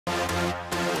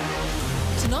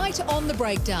Tonight on The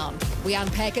Breakdown, we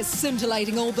unpack a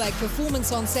scintillating All Black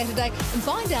performance on Saturday and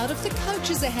find out if the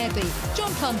coaches are happy.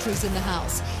 John Plumtree's in the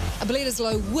house. A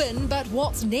Bledisloe win, but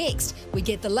what's next? We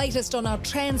get the latest on our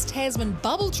Trans-Tasman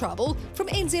bubble trouble from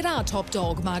NZR top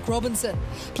dog Mark Robinson.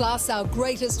 Plus our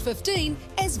greatest 15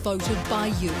 as voted by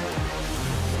you.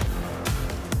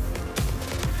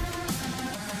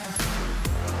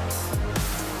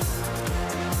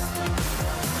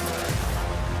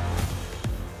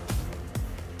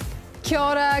 Kia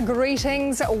ora,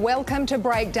 greetings, welcome to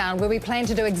Breakdown, where we plan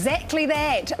to do exactly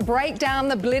that, break down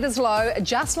the Bledisloe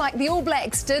just like the All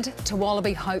Blacks did to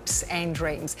Wallaby hopes and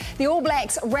dreams. The All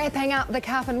Blacks wrapping up the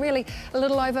cup in really a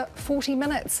little over 40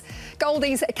 minutes.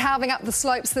 Goldies carving up the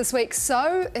slopes this week,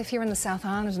 so if you're in the South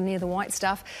Island and near the white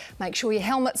stuff, make sure your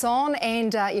helmet's on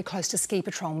and you're close to Ski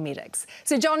Patrol medics.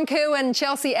 So John Kerwin,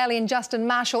 Chelsea, Ali and Justin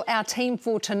Marshall, our team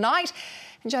for tonight.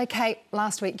 And JK,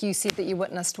 last week you said that you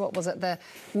witnessed, what was it, the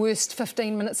worst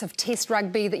 15 minutes of Test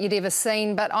rugby that you'd ever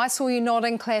seen, but I saw you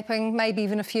nodding, clapping, maybe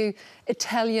even a few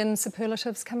Italian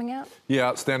superlatives coming out. Yeah,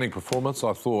 outstanding performance.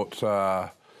 I thought, I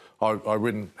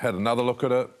had another look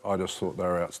at it. I just thought they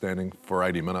were outstanding for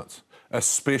 80 minutes,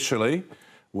 especially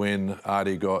when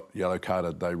Artie got yellow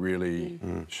carded. They really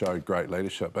showed great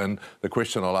leadership. And the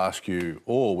question I'll ask you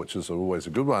all, which is always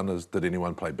a good one, is did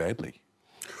anyone play badly?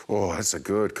 Oh, that's a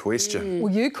good question.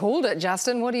 Well, you called it,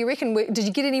 Justin. What do you reckon? Did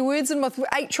you get any words in with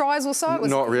 8 tries or so? It was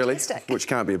not really, fantastic. Which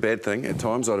can't be a bad thing at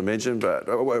times, I'd imagine. But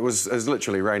it was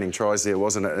literally raining tries there,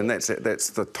 wasn't it? And that's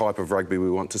the type of rugby we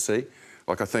want to see.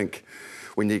 Like, I think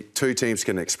when two teams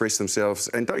can express themselves,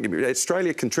 and don't get me wrong,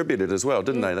 Australia contributed as well,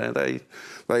 didn't they?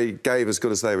 They gave as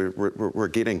good as they were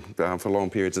getting for long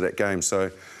periods of that game.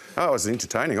 So. Oh, it was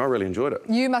entertaining. I really enjoyed it.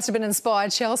 You must have been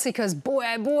inspired, Chelsea, because boy,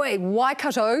 oh boy,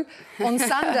 Waikato on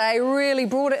Sunday really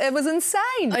brought it. It was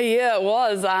insane. Yeah, it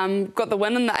was. Got the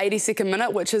win in the 82nd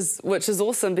minute, which is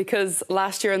awesome because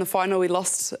last year in the final we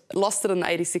lost it in the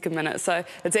 82nd minute. So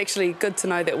it's actually good to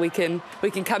know that we can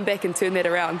come back and turn that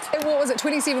around. What was it?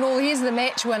 27-all. Here's the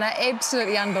match winner.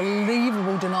 Absolutely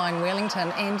unbelievable, denying Wellington.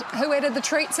 And who added the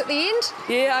treats at the end?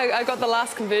 Yeah, I got the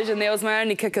last conversion. That was my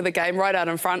only kick of the game, right out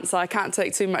in front. So I can't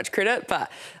take too much credit,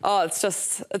 but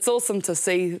it's awesome to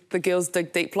see the girls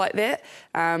dig deep like that.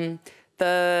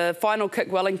 The final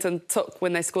kick Wellington took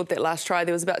when they scored that last try,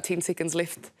 there was about 10 seconds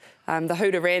left. The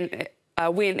hooter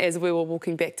went as we were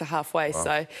walking back to halfway. Wow.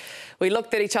 So we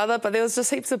looked at each other, but there was just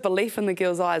heaps of belief in the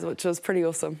girls' eyes, which was pretty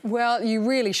awesome. Well, you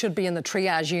really should be in the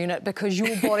triage unit because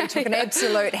your body took an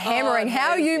absolute hammering.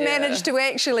 How you managed to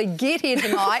actually get here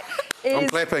tonight is I'm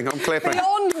clapping.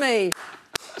 Beyond me.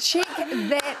 Check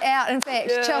that out. In fact,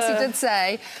 Chelsea did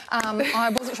say, I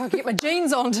wasn't sure I could get my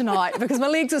jeans on tonight because my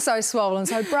legs are so swollen,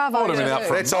 so bravo.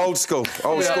 That's old school.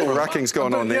 Old school rucking's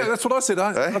gone on there. Yeah, that's what I said.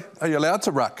 Are you allowed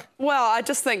to ruck? Well, I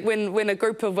just think when a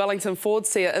group of Wellington forwards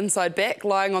see it inside back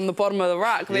lying on the bottom of the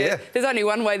ruck, there's only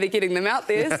one way they're getting them out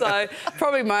there, so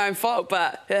probably my own fault,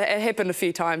 but it happened a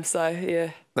few times, so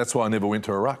yeah. That's why I never went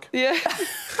to a ruck. Yeah.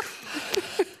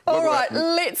 All right,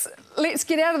 let's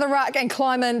get out of the ruck and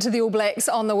climb into the All Blacks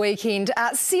on the weekend.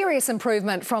 Serious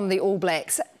improvement from the All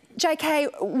Blacks. JK,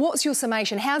 what's your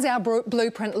summation? How's our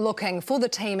blueprint looking for the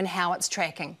team and how it's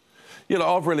tracking? Yeah, look,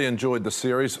 I've really enjoyed the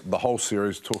series, the whole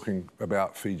series, talking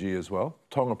about Fiji as well.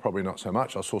 Tonga probably not so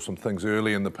much. I saw some things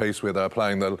early in the piece where they were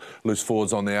playing the loose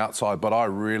forwards on the outside, but I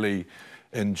really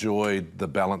enjoyed the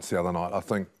balance the other night. I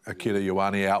think Akira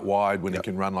Ioane out wide when he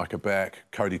can run like a back.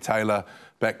 Cody Taylor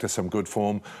back to some good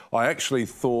form. I actually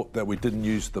thought that we didn't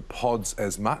use the pods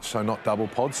as much, so not double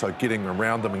pods, so getting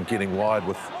around them and getting wide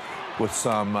with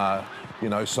some,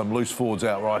 some loose forwards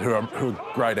outright who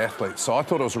are great athletes. So I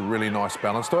thought it was a really nice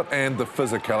balance to it, and the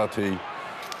physicality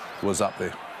was up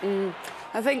there.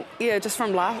 I think, just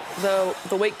from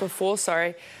the week before,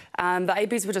 the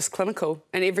ABs were just clinical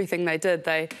in everything they did.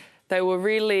 They were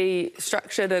really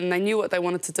structured and they knew what they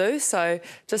wanted to do. So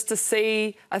just to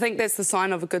see, I think that's the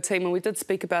sign of a good team. And we did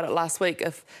speak about it last week.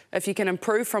 If you can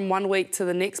improve from one week to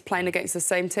the next playing against the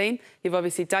same team, you've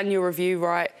obviously done your review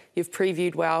right, you've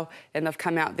previewed well, and they've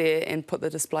come out there and put the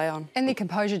display on. And their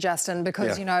composure, Justin,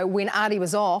 because, when Artie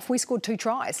was off, we scored 2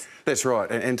 tries. That's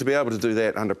right. And to be able to do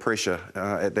that under pressure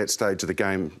at that stage of the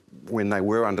game, when they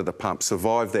were under the pump,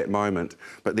 survive that moment,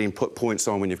 but then put points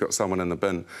on when you've got someone in the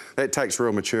bin. That takes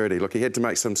real maturity. Look, he had to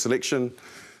make some selection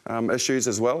issues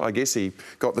as well. I guess he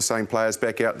got the same players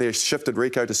back out there, shifted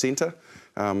Rico to centre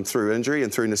through injury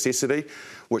and through necessity,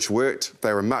 which worked.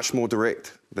 They were much more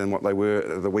direct than what they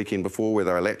were the weekend before, where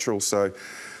they were lateral. So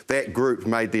that group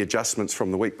made the adjustments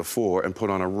from the week before and put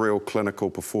on a real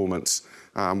clinical performance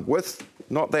with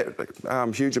not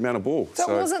that huge amount of ball.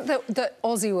 So it wasn't that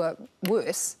Aussie were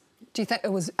worse? Do you think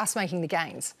it was us making the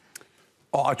gains?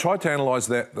 Oh, I tried to analyse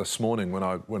that this morning when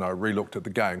I re-looked at the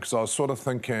game, because I was sort of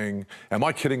thinking, am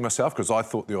I kidding myself? Because I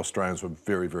thought the Australians were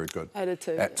very, very good. I did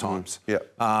too. At times. Yeah.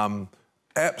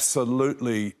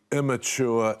 Absolutely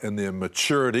immature in their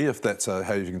maturity, if that's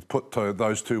how you can put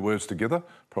those two words together.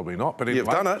 Probably not, but anyway.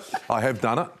 You've done it. I have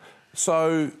done it.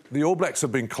 So the All Blacks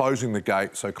have been closing the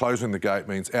gate. So closing the gate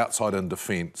means outside in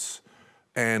defence.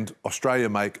 And Australia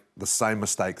make the same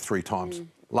mistake 3 times.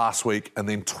 Last week and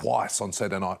then twice on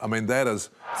Saturday night. I mean, that is...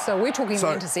 So we're talking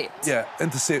intercepts. Yeah,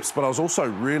 intercepts, but I was also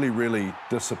really, really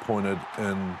disappointed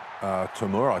in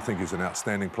Tamura. I think he's an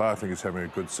outstanding player. I think he's having a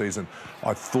good season.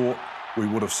 I thought we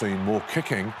would have seen more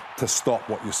kicking to stop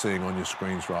what you're seeing on your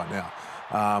screens right now.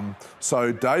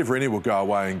 So Dave Rennie will go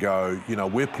away and go, you know,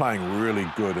 we're playing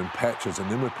really good in patches and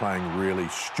then we're playing really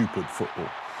stupid football.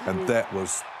 And that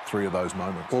was 3 of those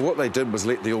moments. Well, what they did was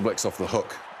let the All Blacks off the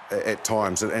hook at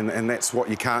times, and that's what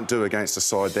you can't do against a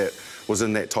side that was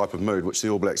in that type of mood, which the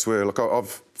All Blacks were. Look,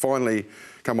 I've finally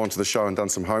come onto the show and done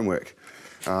some homework,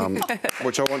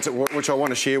 which I want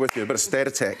to share with you, a bit of stat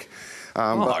attack.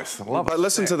 Nice. But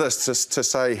listen to this, to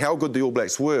say how good the All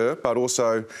Blacks were, but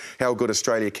also how good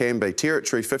Australia can be.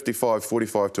 Territory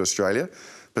 55-45 to Australia.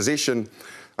 Possession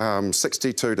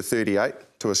 62-38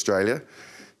 to Australia.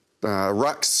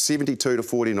 Rucks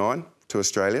 72-49 to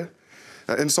Australia.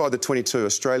 Inside the 22,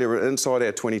 Australia were inside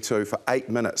our 22 for 8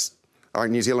 minutes.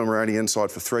 New Zealand were only inside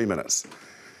for 3 minutes.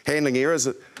 Handling errors,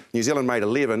 New Zealand made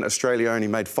 11, Australia only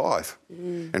made 5.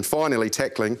 And finally,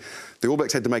 tackling, the All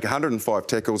Blacks had to make 105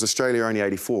 tackles, Australia only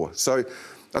 84. So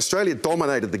Australia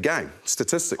dominated the game,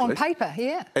 statistically. On paper,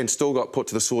 yeah. And still got put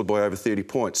to the sword by over 30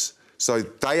 points. So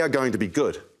they are going to be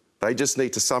good. They just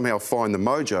need to somehow find the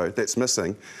mojo that's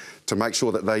missing to make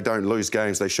sure that they don't lose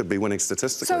games they should be winning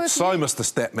statistically. So Mr.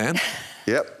 Statman,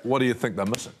 yep. What do you think they're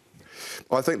missing?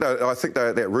 I think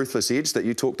they're that ruthless edge that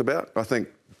you talked about. I think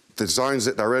the zones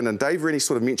that they're in, and Dave Rennie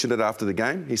sort of mentioned it after the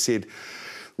game. He said,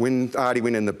 when Artie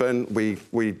went in the bin, we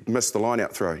missed the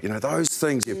line-out throw. You know, those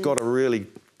things you've got to really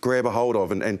grab a hold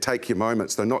of and take your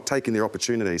moments. They're not taking their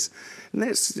opportunities. And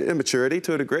that's immaturity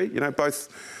to a degree. You know, both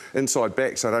inside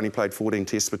backs had only played 14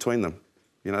 tests between them.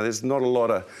 You know, there's not a lot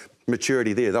of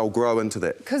maturity there. They'll grow into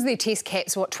that. Because they're test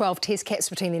caps, 12 test caps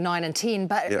between their 9 and 10,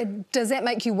 but does that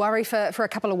make you worry for a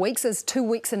couple of weeks? Is 2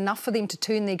 weeks enough for them to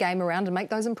turn their game around and make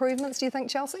those improvements, do you think,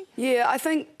 Chelsea? Yeah, I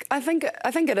think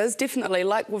it is, definitely.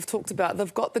 Like we've talked about,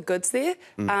 they've got the goods there.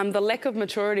 The lack of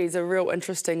maturity is a real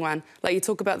interesting one. Like you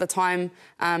talk about the time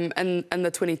in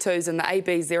the 22s and the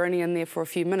ABs, they're only in there for a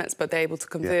few minutes, but they're able to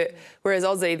convert. Whereas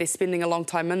Aussie, they're spending a long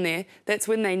time in there. That's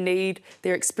when they need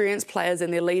their experienced players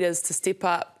and their leaders to step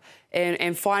up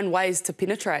and find ways to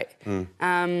penetrate.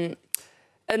 In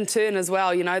turn as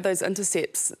well, you know, those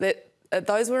intercepts,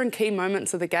 those were in key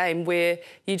moments of the game where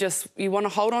you want to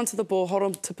hold on to the ball, hold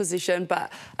on to position, but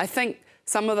I think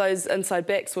some of those inside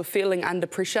backs were feeling under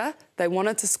pressure. They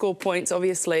wanted to score points,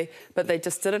 obviously, but they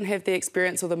just didn't have the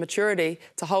experience or the maturity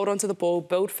to hold on to the ball,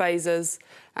 build phases,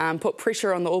 put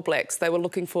pressure on the All Blacks. They were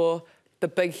looking for the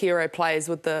big hero players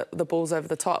with the balls over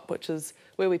the top, which is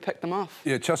where we picked them off.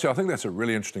 Yeah, Chelsea, I think that's a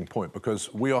really interesting point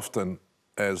because we often,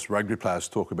 as rugby players,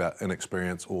 talk about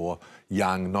inexperience or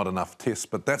young, not enough tests,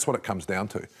 but that's what it comes down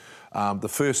to. The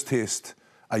first test,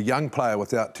 a young player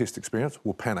without test experience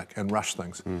will panic and rush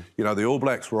things. You know, the All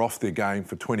Blacks were off their game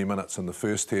for 20 minutes in the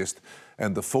first test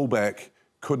and the fullback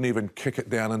couldn't even kick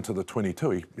it down into the 22.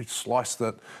 He sliced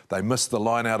it. They missed the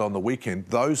line out on the weekend.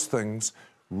 Those things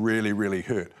really, really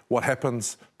hurt. What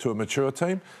happens to a mature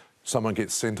team? Someone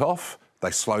gets sent off,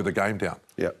 they slow the game down.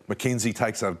 Mackenzie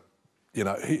takes a, you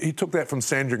know, he took that from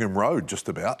Sandringham Road just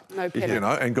about, you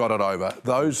know, and got it over.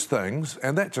 Those things,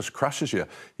 and that just crushes you.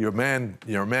 You're a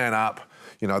man up,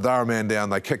 you know, they're a man down,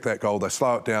 they kick that goal, they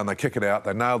slow it down, they kick it out,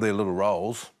 they nail their little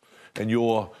rolls, and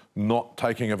you're not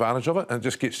taking advantage of it, and it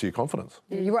just gets to your confidence.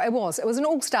 You're right, it was an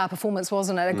all-star performance,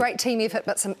 wasn't it? A great team effort,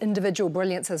 but some individual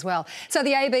brilliance as well. So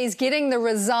the AB's getting the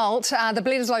result. The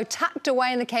Bledisloe tucked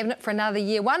away in the cabinet for another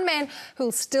year. One man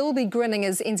who'll still be grinning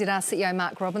is NZR CEO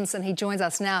Mark Robinson. He joins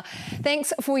us now.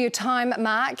 Thanks for your time,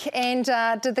 Mark. And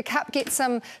did the cup get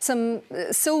some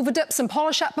silver dip, some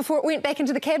polish up before it went back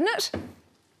into the cabinet?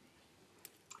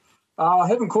 I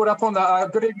haven't caught up on the...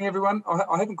 good evening, everyone.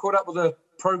 I haven't caught up with the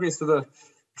progress of the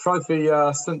trophy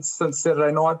since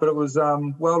Saturday night, but it was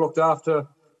well looked after.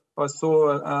 I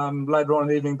saw later on in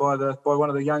the evening by one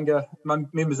of the younger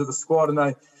members of the squad, and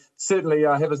they certainly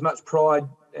have as much pride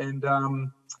and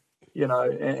you know,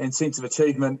 and sense of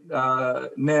achievement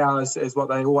now as what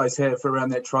they always have for around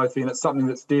that trophy, and it's something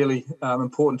that's dearly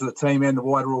important to the team and the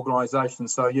wider organisation.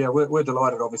 So yeah, we're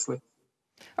delighted, obviously.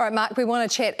 All right, Mark, we want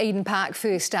to chat Eden Park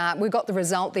first. We got the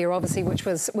result there, obviously, which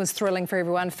was thrilling for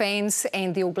everyone, fans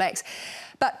and the All Blacks.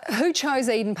 But who chose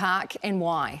Eden Park and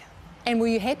why? And were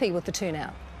you happy with the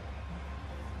turnout?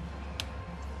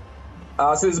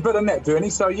 So there's a bit in that,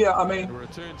 Bernie. So, yeah, I mean,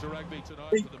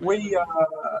 we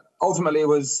ultimately it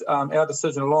was our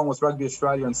decision along with Rugby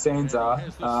Australia and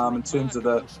SANZAAR in terms of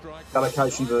the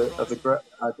allocation of the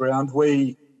ground.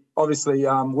 We obviously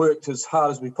worked as hard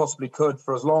as we possibly could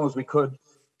for as long as we could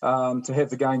to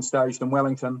have the game staged in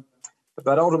Wellington.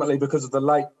 But ultimately, because of the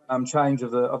late change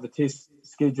of the test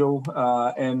schedule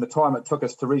and the time it took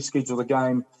us to reschedule the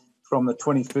game from the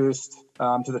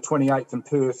 21st to the 28th in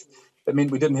Perth, it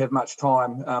meant we didn't have much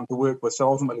time to work with. So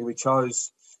ultimately, we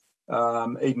chose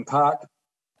Eden Park.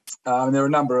 And there are a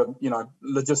number of,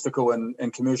 logistical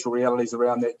and commercial realities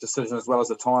around that decision, as well as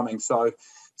the timing. So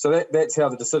that's how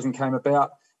the decision came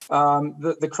about.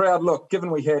 The crowd, look, given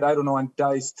we had 8 or 9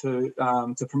 days to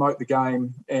promote the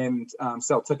game and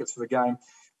sell tickets for the game,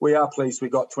 we are pleased we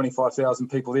got 25,000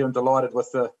 people there and delighted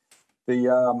with the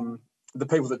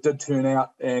people that did turn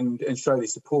out and show their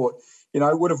support.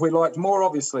 Would have we liked more?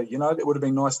 Obviously, it would have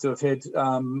been nice to have had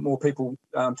more people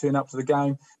turn up to the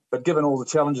game. But given all the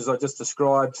challenges I just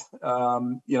described,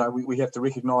 we have to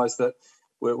recognise that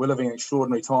we're living in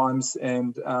extraordinary times,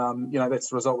 and that's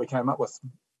the result we came up with.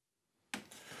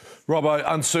 Robbo,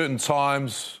 uncertain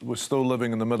times. We're still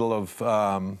living in the middle of,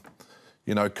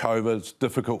 COVID. It's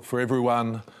difficult for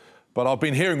everyone. But I've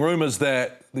been hearing rumours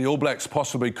that the All Blacks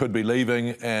possibly could be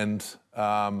leaving and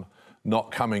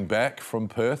not coming back from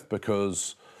Perth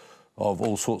because of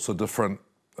all sorts of different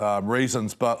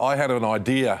reasons. But I had an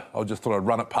idea. I just thought I'd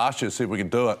run it past you, see if we can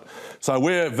do it. So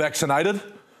we're vaccinated.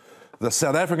 The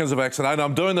South Africans are vaccinated.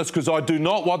 I'm doing this because I do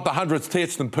not want the 100th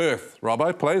test in Perth,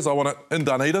 Robbo, please. I want it in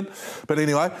Dunedin. But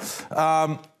anyway,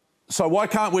 so why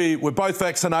can't we? We're both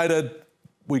vaccinated.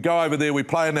 We go over there, we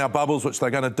play in our bubbles, which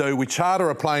they're going to do. We charter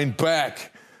a plane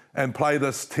back and play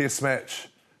this test match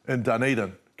in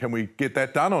Dunedin. Can we get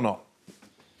that done or not?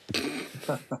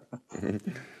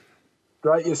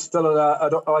 Great, you're still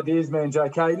at ideas, man,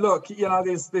 JK. Look,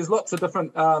 there's lots of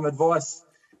different advice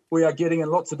we are getting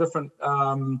and lots of different,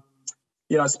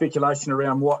 speculation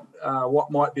around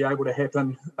what might be able to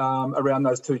happen around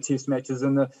those 2 test matches.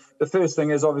 And the first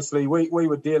thing is, obviously, we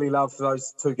would dearly love for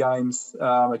those 2 games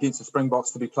against the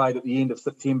Springboks to be played at the end of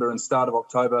September and start of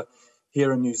October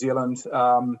here in New Zealand.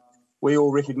 We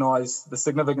all recognise the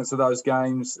significance of those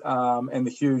games and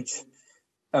the huge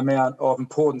amount of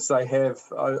importance they have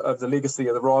of the legacy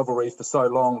of the rivalry for so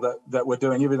long that we're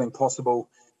doing everything possible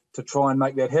to try and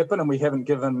make that happen, and we haven't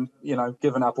given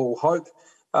up all hope.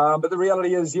 But the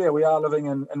reality is, we are living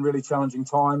in really challenging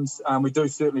times. We do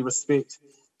certainly respect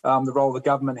the role the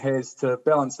government has to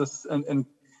balance this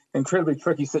incredibly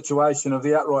tricky situation of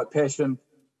the outright passion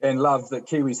and love that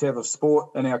Kiwis have of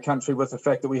sport in our country with the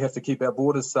fact that we have to keep our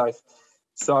borders safe.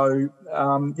 So,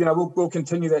 we'll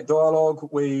continue that dialogue.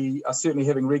 We are certainly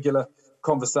having regular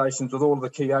conversations with all of the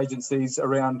key agencies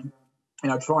around,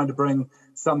 trying to bring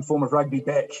some form of rugby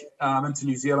back into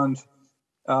New Zealand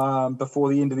before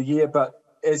the end of the year. But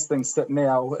as things sit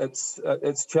now, it's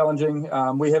challenging.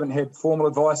 We haven't had formal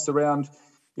advice around,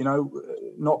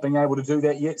 not being able to do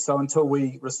that yet. So until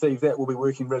we receive that, we'll be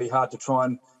working really hard to try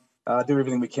and do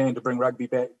everything we can to bring rugby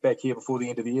back here before the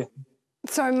end of the year.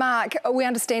 So, Mark, we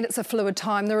understand it's a fluid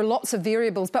time. There are lots of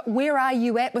variables, but where are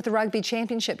you at with the Rugby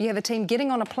Championship? You have a team getting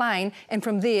on a plane, and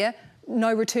from there,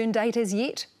 no return date as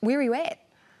yet. Where are you at?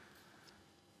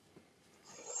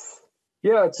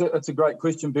 Yeah, it's a great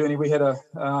question, Bernie. We had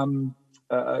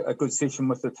a good session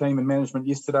with the team and management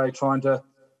yesterday, trying to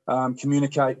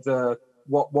communicate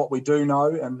what we do know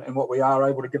and what we are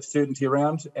able to give certainty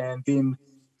around, and then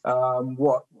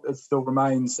what still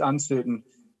remains uncertain.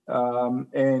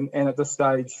 And at this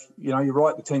stage, you're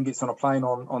right, the team gets on a plane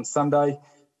on Sunday.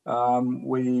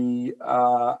 We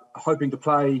are hoping to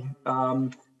play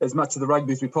as much of the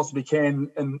rugby as we possibly can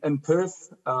in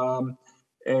Perth.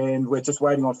 And we're just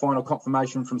waiting on final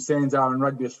confirmation from SANZAAR and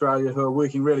Rugby Australia, who are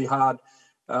working really hard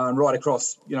right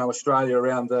across Australia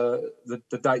around the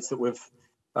dates that we're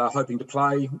hoping to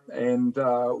play. And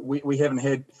we haven't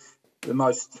had the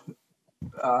most...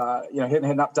 haven't had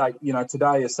an update,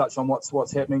 today as such on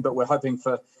what's happening, but we're hoping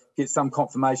to get some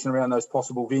confirmation around those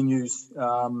possible venues,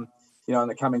 in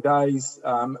the coming days.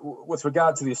 With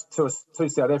regard to these two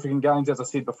South African games, as I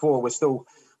said before, we're still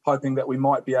hoping that we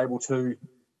might be able to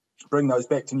bring those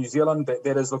back to New Zealand.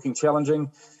 That is looking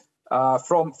challenging.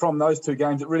 From those 2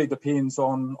 games, it really depends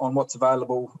on what's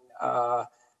available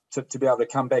to be able to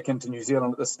come back into New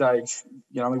Zealand at this stage.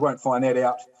 We won't find that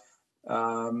out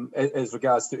as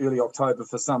regards to early October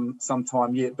for some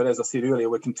time yet. But as I said earlier,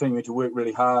 we're continuing to work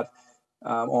really hard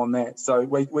on that. So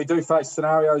we do face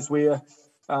scenarios where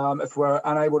if we're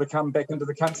unable to come back into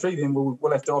the country, then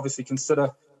we'll have to obviously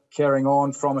consider carrying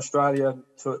on from Australia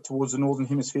towards the Northern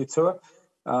Hemisphere tour.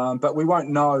 But we won't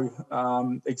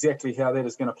know exactly how that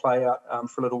is going to play out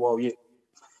for a little while yet.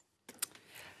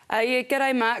 Yeah,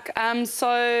 g'day, Mark.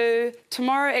 So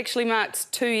tomorrow actually marks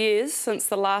 2 years since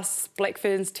the last Black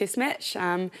Ferns Test match,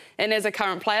 and as a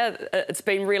current player, it's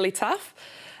been really tough.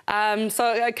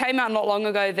 So it came out not long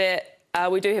ago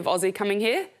that we do have Aussie coming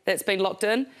here. That's been locked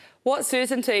in. What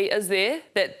certainty is there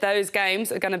that those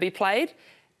games are going to be played,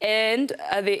 and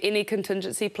are there any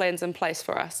contingency plans in place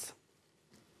for us?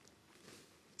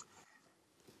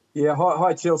 Yeah,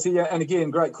 hi Chelsea. Yeah, and again,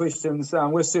 great questions.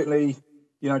 We're certainly,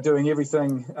 doing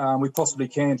everything we possibly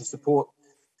can to support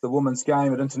the women's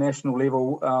game at international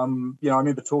level. I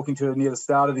remember talking to her near the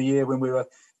start of the year when we were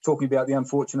talking about the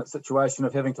unfortunate situation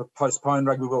of having to postpone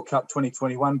Rugby World Cup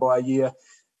 2021 by a year,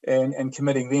 and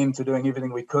committing then to doing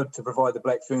everything we could to provide the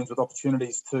Black Ferns with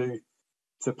opportunities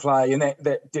to play. And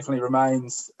that definitely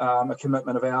remains a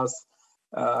commitment of ours.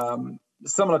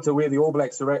 Similar to where the All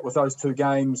Blacks are at with those two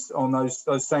games on those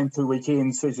same 2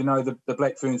 weekends. As you know, the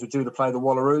Black Ferns were due to play the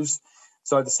Wallaroos.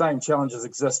 So the same challenges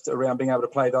exist around being able to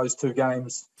play those two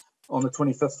games on the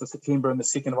 25th of September and the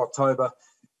 2nd of October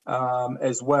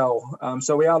as well.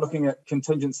 So we are looking at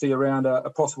contingency around a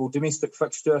possible domestic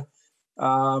fixture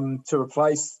to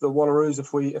replace the Wallaroos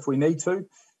if we need to.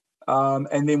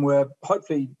 And then we're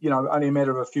hopefully, only a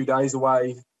matter of a few days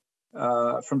away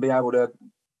from being able to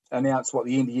announce what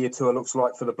the end of year tour looks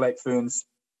like for the Black Ferns,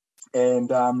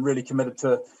 and really committed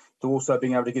to also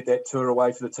being able to get that tour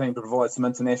away for the team to provide some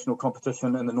international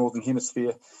competition in the Northern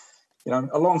Hemisphere.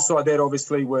 Alongside that,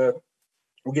 obviously, we're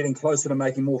getting closer to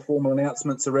making more formal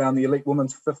announcements around the Elite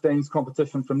Women's 15s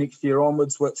competition from next year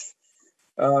onwards, which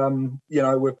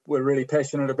we're really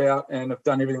passionate about and have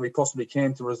done everything we possibly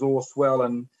can to resource well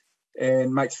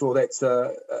and make sure that's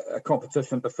a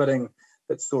competition befitting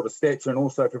its sort of stature, and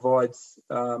also provides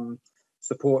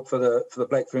support for the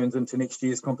Black Ferns into next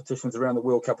year's competitions around the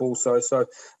World Cup also. So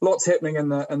lots happening in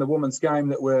the women's game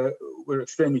that we're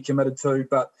extremely committed to,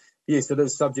 but yes, it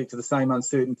is subject to the same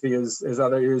uncertainty as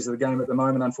other areas of the game at the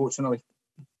moment, unfortunately.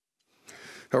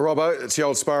 Robbo, it's the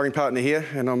old sparring partner here,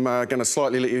 and I'm going to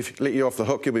slightly let you off the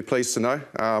hook, you'll be pleased to know,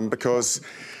 because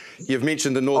you've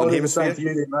mentioned the Northern Hemisphere. The same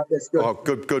to you then, mate. That's good. Oh,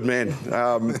 good man.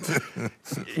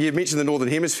 You've mentioned the Northern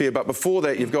Hemisphere, but before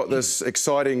that, you've got this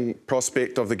exciting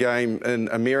prospect of the game in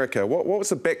America. What was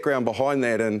the background behind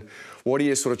that, and what are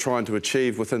you sort of trying to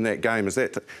achieve within that game? Is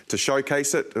that to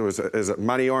showcase it, or is it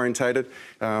money orientated?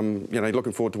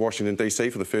 Looking forward to Washington DC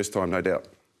for the first time, no doubt.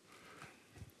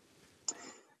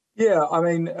 Yeah, I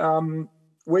mean,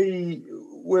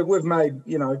 we've made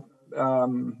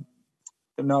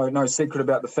no secret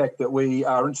about the fact that we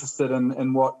are interested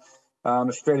in what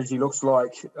a strategy looks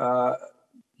like,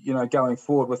 going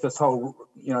forward with this whole,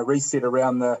 reset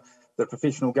around the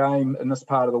professional game in this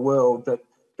part of the world, that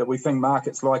we think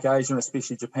markets like Asia, and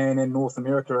especially Japan and North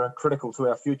America, are critical to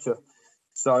our future.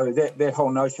 So that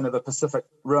whole notion of the Pacific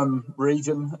Rim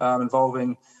region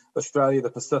involving Australia, the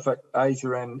Pacific,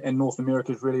 Asia and North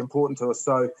America is really important to us.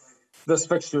 So this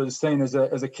fixture is seen as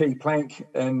a key plank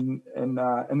in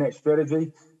that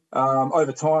strategy.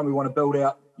 Over time, we want to build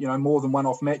out, more than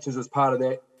one-off matches as part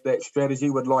of that strategy.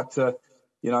 We'd like to,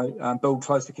 build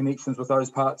closer connections with those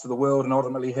parts of the world, and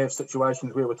ultimately have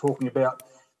situations where we're talking about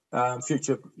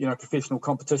future, professional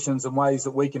competitions and ways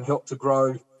that we can help to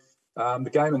grow the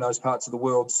game in those parts of the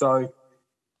world.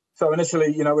 So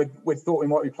initially, we thought we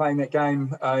might be playing that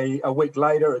game a week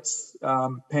later. It's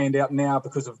panned out now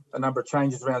because of a number of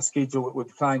changes around schedule. We'll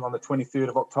be playing on the 23rd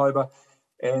of October,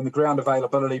 and the ground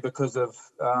availability because of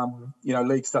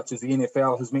leagues such as the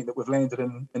NFL has meant that we've landed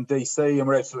in DC, and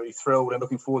we're absolutely thrilled and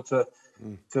looking forward to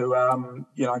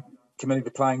committing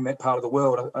to playing that part of the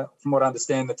world. From what I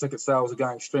understand, the ticket sales are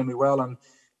going extremely well, and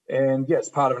yeah, it's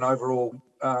part of an overall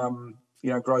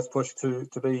growth push to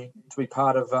be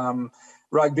part of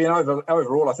rugby, and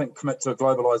overall, I think, commit to a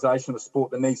globalisation of the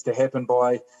sport that needs to happen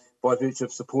by virtue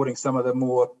of supporting some of the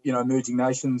more emerging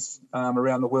nations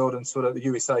around the world, and sort of the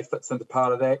USA fits into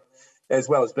part of that, as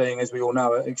well as being, as we all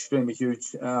know, an extremely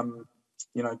huge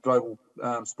global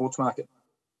sports market.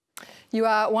 You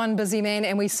are one busy man,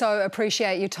 and we so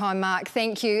appreciate your time, Mark.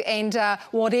 Thank you. And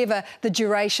whatever the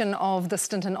duration of the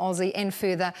stint in Aussie and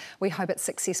further, we hope it's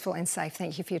successful and safe.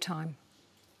 Thank you for your time.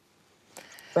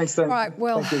 Thanks, Sam. Right,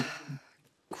 well,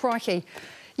 crikey.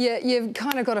 You've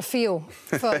kind of got a feel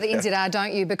for the NZR,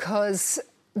 don't you? Because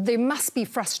there must be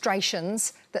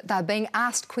frustrations that they're being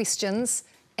asked questions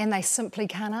and they simply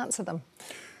can't answer them.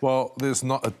 Well, there's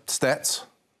not stats.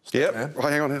 Yep.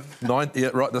 Hang on.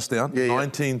 Write this down. Yeah,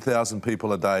 19,000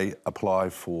 people a day apply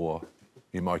for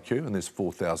MIQ, and there's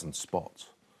 4,000 spots.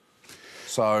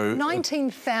 So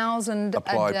 19,000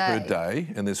 apply a day. per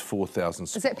day, and there's 4,000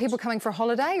 spots. Is that people coming for a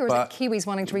holiday, or is it Kiwis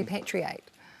wanting to repatriate?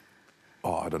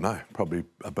 Oh, I don't know. Probably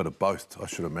a bit of both, I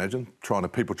should imagine.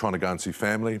 People trying to go and see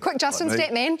family. Quick, Justin,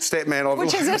 like Statman.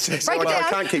 Which is it? Break it down. I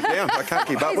can't keep down. I can't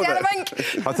keep up with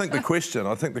it. I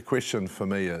think the question for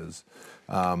me is,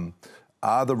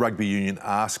 are the rugby union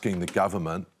asking the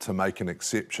government to make an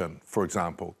exception? For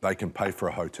example, they can pay for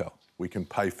a hotel. We can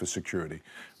pay for security.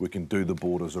 We can do the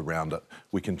borders around it.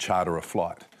 We can charter a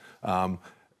flight.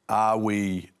 Are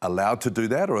we allowed to do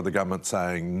that, or are the government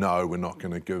saying, no, we're not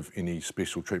going to give any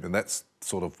special treatment? That's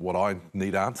sort of what I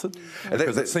need answered,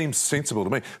 because it seems sensible to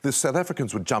me. The South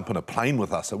Africans would jump in a plane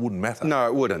with us. It wouldn't matter. No,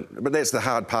 it wouldn't. But that's the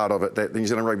hard part of it, that the New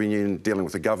Zealand Rugby Union dealing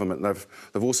with the government.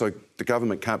 The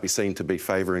government can't be seen to be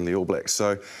favouring the All Blacks.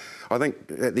 So I think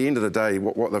at the end of the day,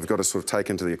 what they've got to sort of take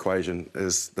into the equation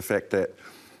is the fact that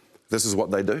this is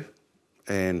what they do.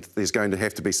 And there's going to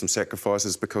have to be some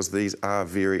sacrifices, because these are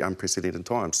very unprecedented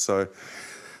times. So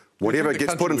whatever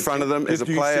gets put in front of them as a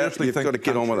player, you've got to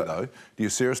get on with it. Though, do you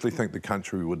seriously think the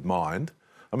country would mind?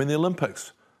 I mean, the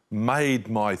Olympics made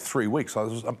my 3 weeks.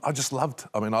 I just loved,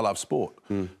 I love sport.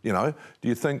 You know, do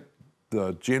you think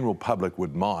the general public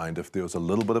would mind if there was a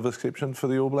little bit of exception for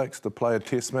the All Blacks to play a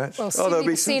test match? Well,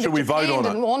 70% of Japan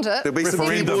didn't want it. There'll be some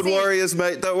keyboard warriors,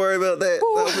 mate. Don't worry about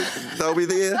that. They'll be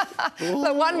there.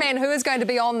 The one man who is going to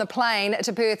be on the plane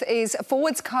to Perth is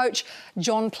forwards coach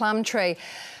John Plumtree.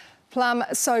 Plum,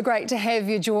 so great to have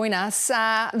you join us.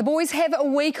 The boys have a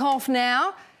week off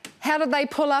now. How did they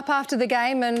pull up after the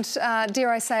game and, dare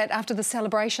I say it, after the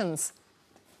celebrations?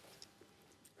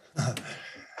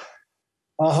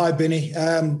 Oh, hi, Benny.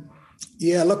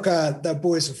 Yeah, look, the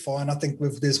boys are fine. I think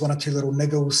there's one or two little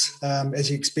niggles,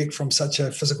 as you expect from such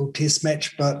a physical test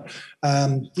match. But,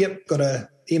 yep, got an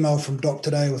email from Doc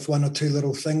today with one or two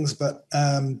little things, but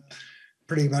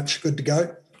pretty much good to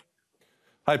go.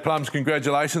 Hey, Plums,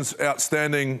 congratulations.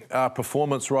 Outstanding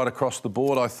performance right across the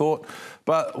board, I thought.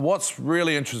 But what's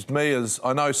really interested me is,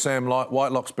 I know Sam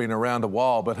Whitelock's been around a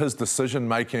while, but his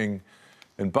decision-making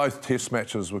in both test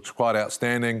matches was quite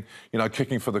outstanding. You know,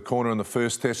 kicking for the corner in the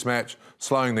first test match,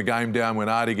 slowing the game down when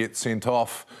Artie gets sent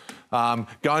off,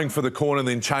 going for the corner,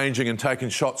 then changing and taking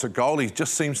shots at goal. He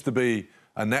just seems to be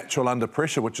a natural under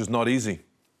pressure, which is not easy.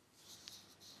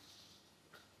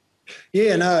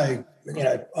 Yeah, no, you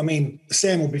know, I mean,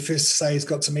 Sam will be first to say he's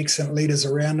got some excellent leaders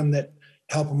around him that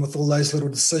help him with all those little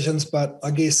decisions. But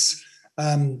I guess,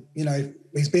 you know,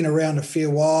 he's been around a fair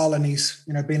while, and he's,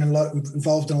 you know, been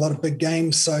involved in a lot of big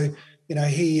games. So, you know,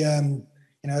 he, you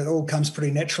know, it all comes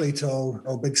pretty naturally to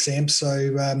old Big Sam.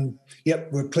 So, yep,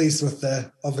 we're pleased with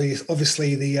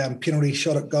obviously the penalty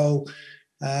shot at goal,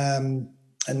 and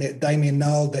that Damien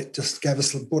Noel that just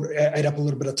ate up a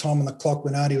little bit of time on the clock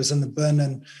when Artie was in the bin.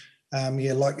 And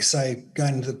yeah, like you say,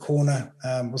 going into the corner,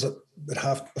 was it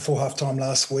before half time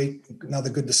last week? Another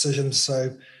good decision.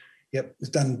 So, yep, it's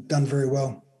done very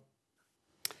well.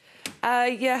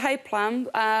 Yeah, hey Plum.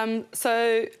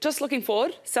 So just looking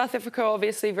forward, South Africa are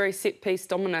obviously very set-piece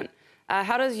dominant.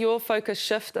 How does your focus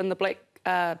shift in the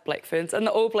Black Ferns and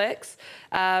the All Blacks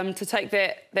to take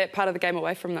that part of the game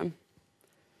away from them?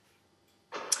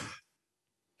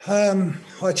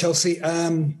 Hi Chelsea.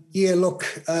 Yeah, look,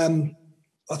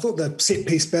 I thought the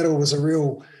set-piece battle was a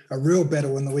real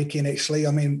battle in the weekend. Actually,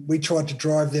 I mean, we tried to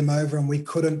drive them over and we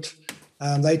couldn't.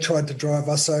 They tried to drive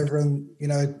us over and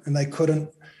they couldn't.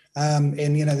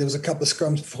 And, you know, there was a couple of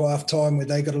scrums before half-time where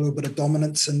they got a little bit of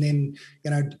dominance. And then,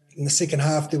 you know, in the second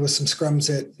half, there were some scrums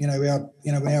that,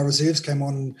 when our reserves came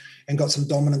on and got some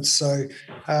dominance. So,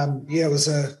 yeah, it was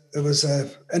a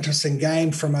interesting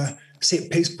game from a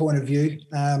set-piece point of view.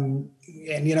 And,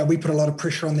 you know, we put a lot of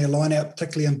pressure on their line-out,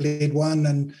 particularly in Bled 1.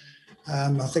 And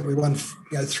I think we won,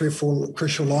 3 or 4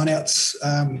 crucial line-outs,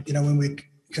 when we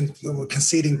were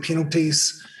conceding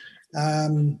penalties.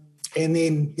 And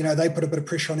then, they put a bit of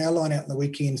pressure on our line out in the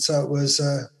weekend. So it was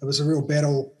a real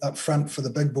battle up front for the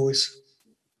big boys.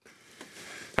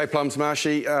 Hey, Plums,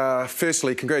 Marshy.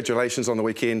 Firstly, congratulations on the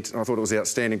weekend. I thought it was an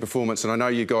outstanding performance. And I know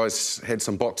you guys had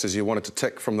some boxes you wanted to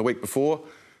tick from the week before,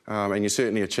 and you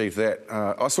certainly achieved that.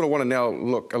 I sort of want to now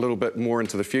look a little bit more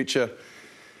into the future.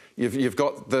 You've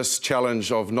got this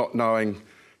challenge of not knowing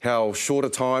how short a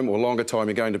time or longer time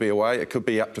you're going to be away. It could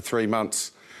be up to 3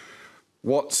 months.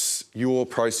 What's your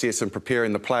process in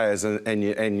preparing the players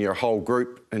and your whole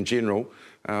group in general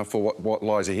for what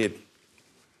lies ahead?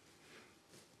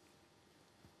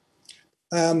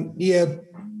 Yeah,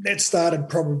 that started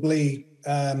probably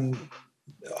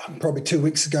 2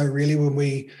 weeks ago, really,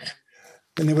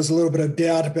 when there was a little bit of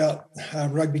doubt about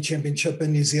rugby championship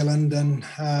in New Zealand, and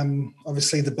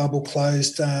obviously the bubble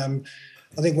closed.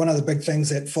 I think one of the big things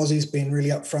that Fozzie's been really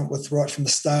upfront with right from the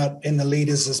start, and the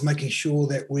leaders, is making sure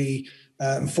that we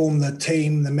inform the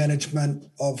team, the management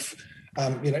of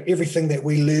everything that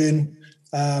we learn,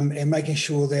 and making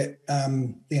sure that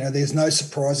there's no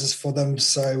surprises for them.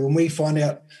 So when we find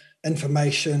out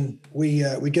information, we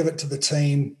give it to the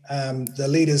team. The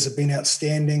leaders have been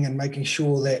outstanding in making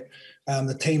sure that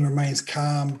the team remains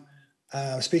calm,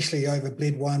 especially over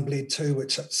Bled 1, Bled 2,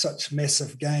 which are such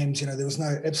massive games. There was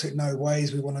absolutely no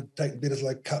ways we want to take the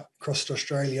Bledisloe Cup across to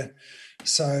Australia.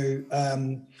 So,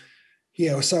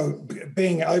 so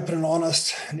being open and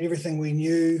honest and everything we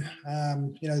knew,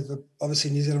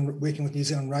 obviously New Zealand, working with New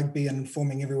Zealand Rugby and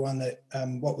informing everyone that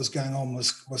what was going on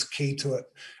was key to it.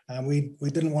 We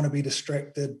didn't want to be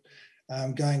distracted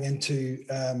going into,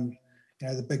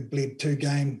 the big Bled 2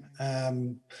 game.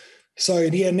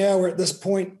 Now we're at this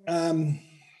point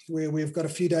where we've got a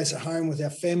few days at home with our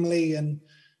family, and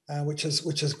which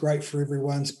is great for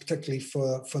everyone, particularly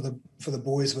for the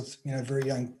boys with very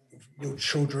young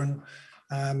children.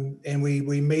 And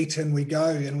we meet and we go,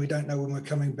 and we don't know when we're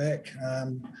coming back,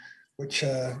 which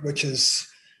is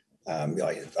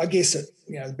I guess it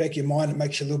the back of your mind, it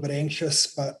makes you a little bit anxious,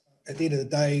 but at the end of the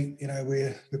day,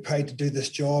 we're paid to do this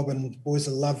job, and the boys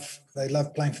love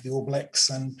playing for the All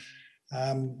Blacks, and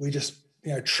we just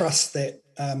trust that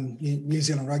New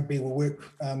Zealand Rugby will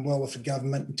work well with the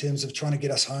government in terms of trying to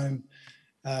get us home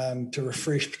to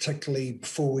refresh, particularly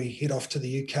before we head off to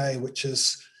the UK, which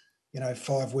is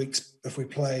 5 weeks if we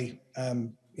play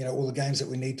all the games that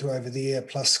we need to over there,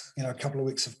 plus a couple of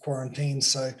weeks of quarantine.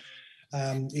 So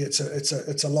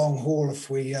it's a long haul if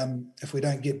we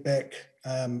don't get back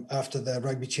after the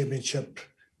Rugby Championship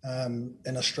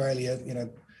in Australia.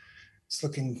 It's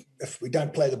looking, if we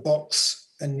don't play the Box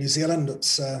in New Zealand,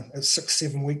 it's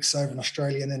 6-7 weeks over in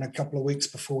Australia, and then a couple of weeks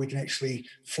before we can actually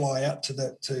fly out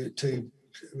to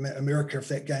America if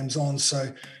that game's on.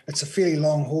 So it's a fairly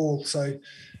long haul. So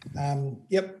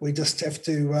we just have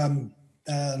to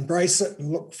embrace it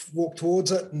and walk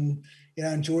towards it, and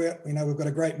enjoy it. We've got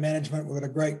a great management, we've got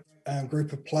a great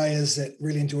group of players that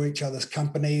really enjoy each other's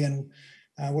company, and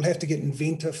we'll have to get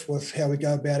inventive with how we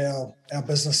go about our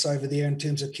business over there in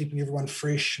terms of keeping everyone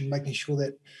fresh and making sure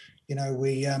that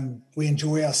we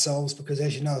enjoy ourselves, because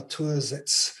as you know, tours,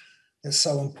 that's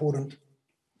so important.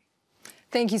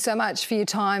 Thank you so much for your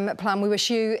time, Plum. We wish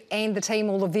you and the team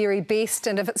all the very best.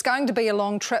 And if it's going to be a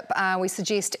long trip, we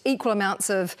suggest equal amounts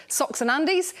of socks and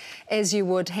undies as you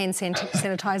would hand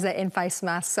sanitizer and face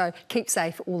masks. So keep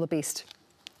safe. All the best.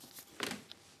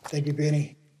 Thank you,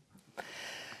 Bernie.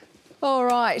 All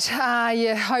right.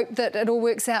 You hope that it all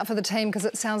works out for the team, because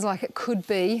it sounds like it could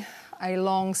be a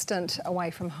long stint away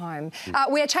from home.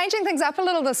 We are changing things up a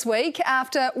little this week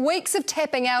after weeks of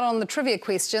tapping out on the trivia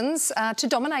questions to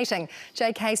dominating.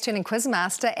 JK's turning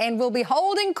quizmaster and will be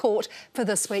holding court for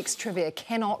this week's trivia.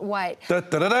 Cannot wait. Fire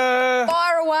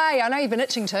away. I know you've been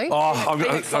itching to. I'm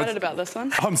excited about this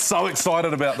one. I'm so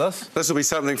excited about this. This will be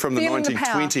something from the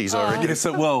 1920s, I reckon. Yes,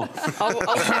 it will.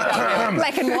 I'll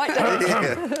black and white.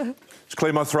 Yeah. Just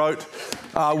clear my throat.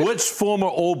 Which former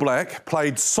All Black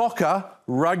played soccer,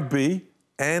 rugby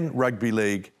and rugby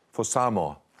league for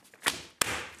Samoa?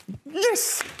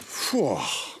 Yes!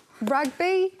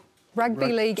 Rugby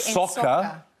league and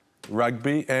soccer.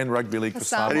 Rugby and rugby league for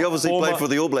Samoa. And he obviously played for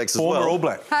the All Blacks as well. Former All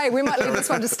Black. Hey, we might leave this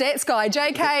one to Stats Guy.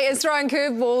 JK is throwing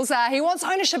curveballs. He wants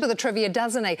ownership of the trivia,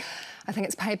 doesn't he? I think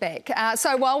it's payback.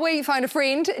 So while we phone a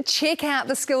friend, check out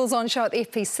the Skills On show at the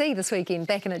FPC this weekend.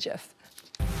 Back in a jiff.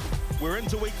 We're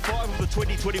into week 5 of the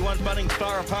 2021 Bunnings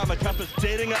Farah Palmer Cup. It's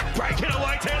Dedinger breaking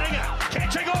away. Dedinger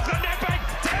catching off the netback.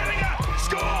 Dedinger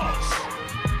scores.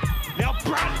 Now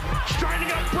Brunt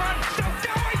straining up. Brunt still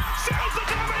going. Sells the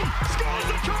dummy. Scores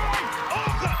the try.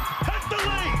 Auckland hit the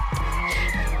lead.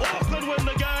 Auckland win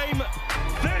the game.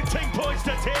 13 points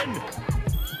to 10.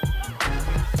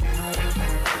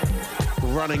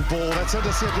 Running ball. That's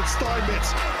intercepted.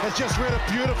 Steinmetz has just read it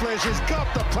beautifully. She's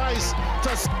got the pace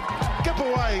to skip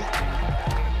away.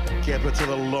 Gabba to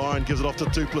the line, gives it off to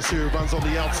Duplessis, who runs on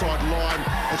the outside line,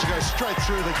 and she goes straight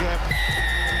through the gap.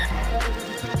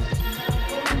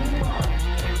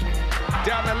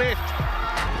 Down the left,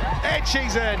 and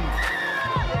she's in.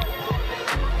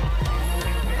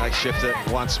 They shift it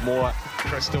once more.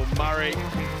 Crystal Murray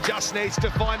just needs to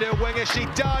find her winger. She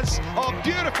does. Oh,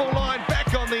 beautiful line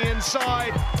back on the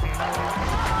inside.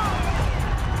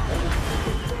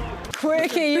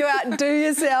 Quirky, you outdo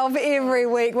yourself every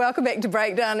week. Welcome back to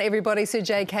Breakdown, everybody. Sir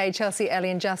JK, Chelsea, Ali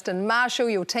and Justin Marshall,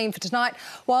 your team for tonight,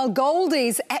 while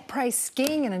Goldie's après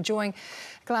skiing and enjoying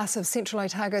a glass of Central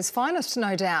Otago's finest,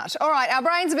 no doubt. All right, our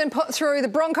brains have been put through the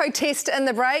Bronco test in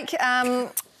the break.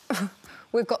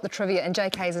 We've got the trivia and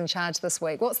JK's in charge this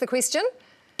week. What's the question?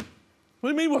 What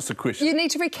do you mean, what's the question? You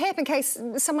need to recap in case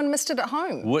someone missed it at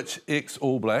home. Which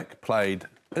ex-All Black played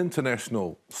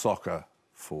international soccer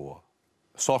for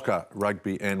soccer,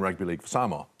 rugby and rugby league for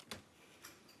Samoa?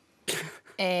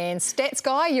 And stats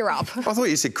guy, you're up. I thought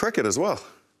you said cricket as well.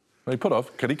 Well, you put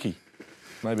off kariki,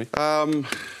 maybe.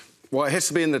 Well, it has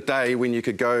to be in the day when you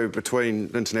could go between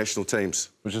international teams.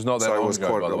 Which is not that long ago, it was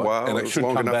quite a while. And it should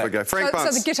long come enough back. ago. Frank So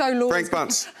Bunce. the Ghetto Laws. Frank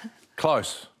Bunce.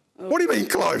 Close. What do you mean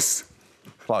close?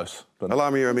 Close. But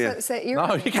Allow me, you're a man.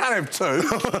 no, you can't have two.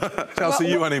 Chelsea,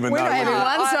 you won't even we're know. not having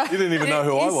one, so... You didn't even know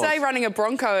who I was. You say running a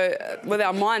Bronco with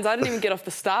our minds. I didn't even get off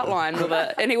the start line with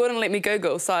it, and he wouldn't let me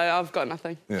Google, so I've got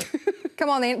nothing. Yeah.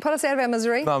 Come on then, put us out of our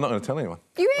misery. No, I'm not going to tell anyone.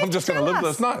 I'm just going to live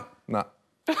this. No.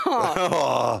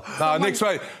 No, next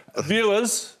week.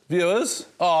 Viewers.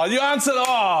 Oh, you answered.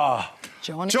 Oh.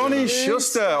 Johnny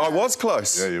Schuster. I was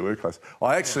close. Yeah, you were close.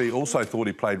 I actually also thought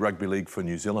he played rugby league for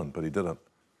New Zealand, but he didn't.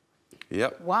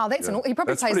 Yep. Wow, that's he probably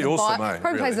That's plays pretty the awesome,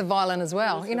 probably plays the violin as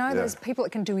well. You know, there's people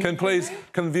that can do.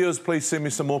 Can viewers please send me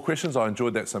some more questions? I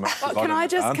enjoyed that so much. Well, can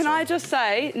I just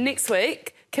say next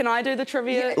week? Can I do the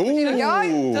trivia?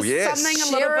 Ooh, just yes. something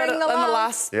a little bit in the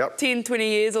last Yep. 10, 20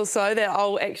 years or so that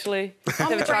I'll actually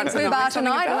have a chance to bar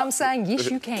tonight, and I'm saying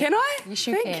yes, you can. Can I? Yes,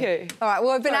 you can. Thank you. All right.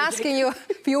 Well, we've been asking you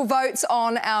for your votes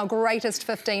on our greatest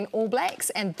 15 All Blacks,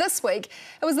 and this week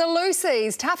it was the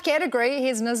Lucy's. Tough category.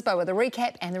 Here's Nisbo with a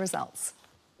recap and the results.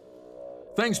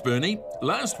 Thanks, Bernie.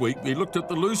 Last week we looked at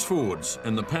the loose forwards,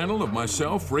 and the panel of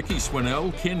myself, Ricky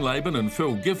Swinell, Ken Laban and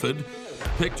Phil Gifford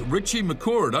picked Richie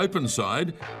McCaw at open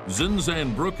side,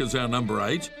 Zinzan Brook as our number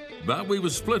 8, but we were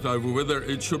split over whether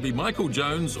it should be Michael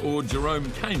Jones or Jerome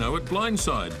Kano at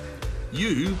blindside.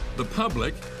 You, the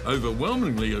public,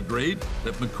 overwhelmingly agreed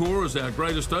that McCaw is our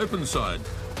greatest open side.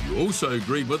 You also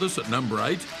agreed with us at number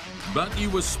 8, but you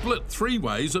were split 3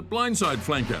 ways at blindside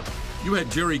flanker. You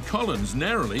had Jerry Collins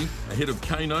narrowly ahead of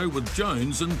Kano with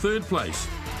Jones in 3rd place.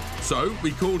 So we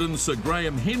called in Sir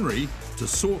Graham Henry to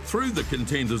sort through the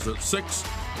contenders at 6,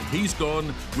 and he's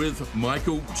gone with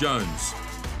Michael Jones.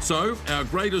 So our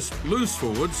greatest loose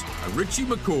forwards are Richie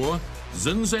McCaw,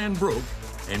 Zinzan Brook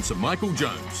and Sir Michael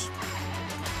Jones.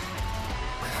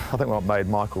 I think what made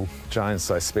Michael Jones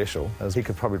so special is he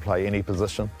could probably play any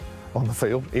position on the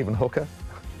field, even hooker.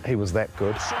 He was that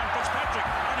good.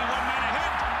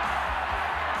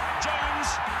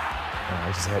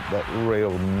 He just had that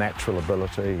real natural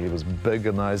ability. He was big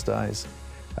in those days,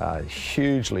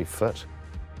 hugely fit,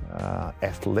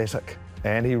 athletic,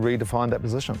 and he redefined that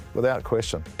position without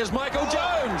question. Here's Michael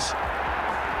Jones.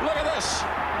 Look at this.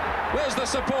 Where's the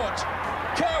support?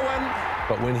 Kerwin.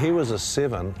 But when he was a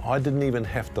 7, I didn't even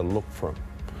have to look for him.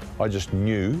 I just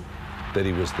knew that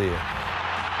he was there.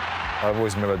 I've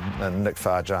always remembered Nick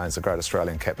Farr-Jones, the great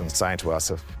Australian captain, saying to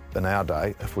us, in our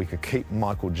day, if we could keep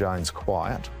Michael Jones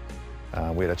quiet,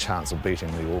 we had a chance of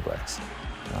beating the All Blacks.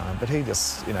 But he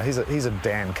just, you know, he's a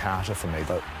Dan Carter for me.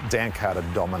 But Dan Carter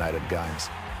dominated games.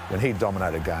 When he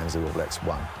dominated games, the All Blacks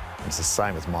won. And it's the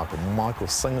same with Michael. Michael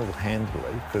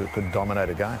single-handedly could dominate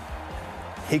a game.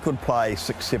 He could play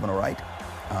 6, 7 or 8.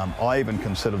 I even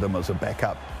considered him as a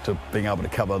backup to being able to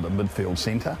cover the midfield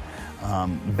centre.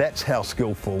 That's how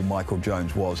skillful Michael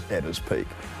Jones was at his peak.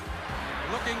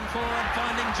 Looking for and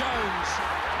finding Jones.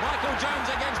 Michael Jones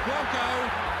against Bronco.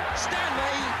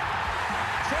 Stanley.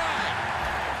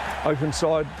 Try. Open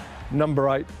side, number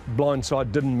 8, blind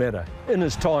side didn't matter. In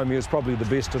his time, he was probably the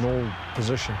best in all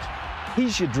positions.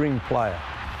 He's your dream player.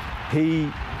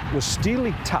 He was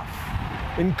steely tough,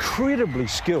 incredibly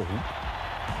skilled,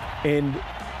 and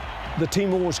the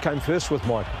team always came first with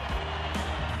Michael.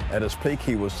 At his peak,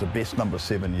 he was the best number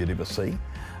 7 you'd ever see.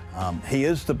 He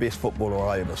is the best footballer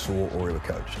I ever saw or ever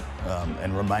coached,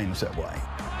 and remains that way.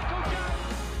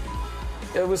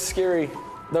 It was scary.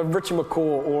 The Richie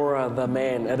McCaw aura, the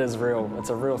man, it is real. It's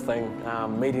a real thing.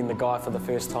 Meeting the guy for the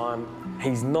first time,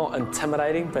 he's not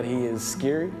intimidating, but he is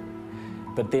scary.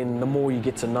 But then the more you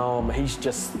get to know him, he's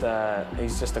just a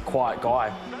quiet guy.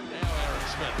 Now Aaron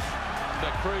Smith.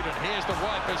 To Cruden. Here's the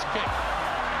Wipers kick.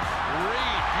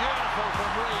 Reid, beautiful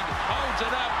from Reid. Holds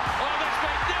it up. Oh, that's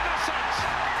magnificent!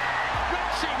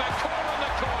 Richie McCaw in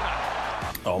the corner.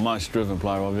 Oh, most driven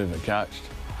player I've ever coached.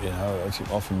 You know, it's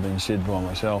often been said by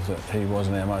myself that he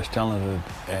wasn't our most talented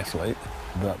athlete,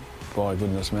 but by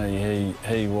goodness me,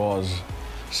 he was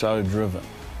so driven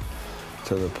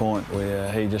to the point where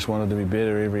he just wanted to be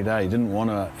better every day. He didn't want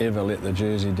to ever let the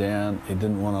jersey down. He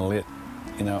didn't want to let,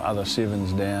 you know, other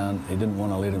sevens down. He didn't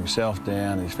want to let himself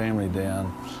down, his family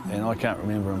down. And I can't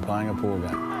remember him playing a poor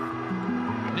game.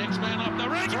 Next man up, the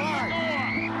Richie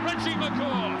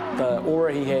McCaw. The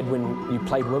aura he had when you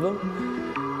played with him,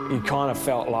 you kind of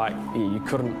felt like you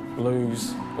couldn't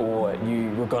lose or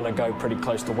you were going to go pretty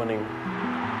close to winning.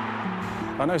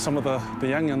 I know some of the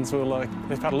young'uns were like,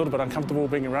 they felt a little bit uncomfortable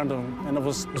being around him, and it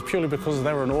was purely because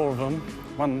they were in awe of him,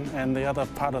 one, and the other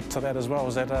part to that as well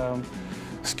was that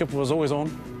Skipper was always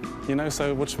on, you know,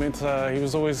 so which meant he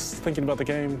was always thinking about the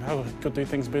game, how he could do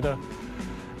things better,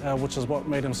 which is what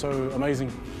made him so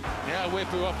amazing. Now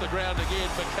Wepu off the ground again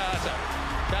for Carter.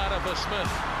 Carter for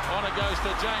Smith. On it goes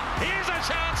to Jane. Here's a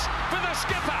chance for the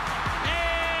skipper.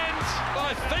 And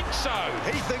I think so.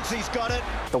 He thinks he's got it.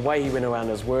 The way he went around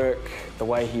his work, the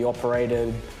way he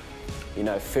operated, you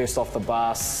know, first off the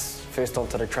bus, first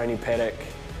onto the training paddock,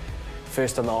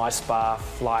 first in the ice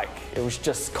bath, like, it was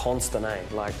just constant, eh?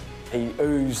 Like, he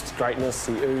oozed greatness,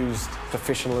 he oozed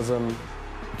professionalism.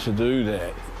 To do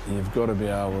that, you've got to be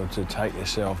able to take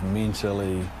yourself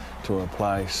mentally to a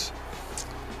place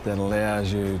that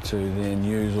allows you to then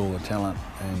use all the talent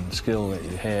and skill that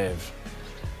you have.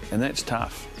 And that's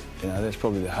tough. You know, that's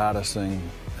probably the hardest thing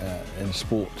in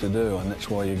sport to do, and that's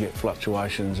why you get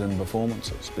fluctuations in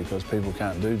performances, because people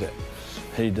can't do that.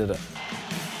 He did it.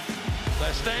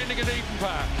 They're standing at Eden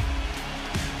Park.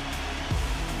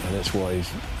 And that's why he's,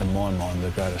 in my mind,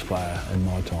 the greatest player in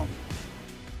my time.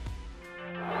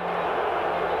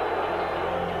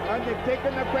 And they've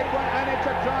taken the quick one, and it's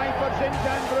a try for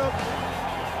Zinzanbrook.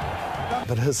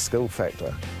 But his skill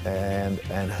factor and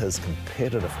his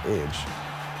competitive edge,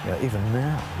 you know, even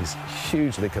now, he's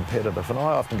hugely competitive. And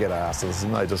I often get asked, this is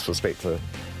no disrespect to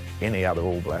any other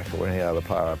All Black or any other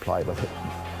player I play with,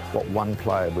 what one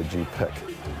player would you pick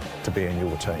to be in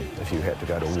your team if you had to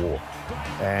go to war?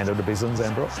 And it would be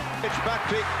Zinzanbrook. It's back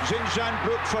to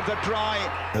Zinzanbrook for the try.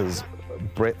 His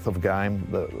breadth of game,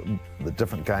 the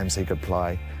different games he could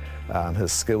play,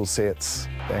 his skill sets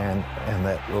and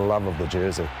that love of the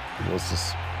jersey was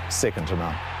just second to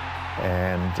none,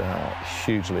 and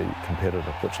hugely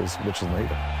competitive, which is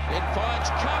needed. It finds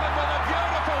Cullen with a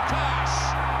beautiful pass.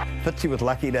 Fitzy was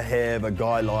lucky to have a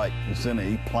guy like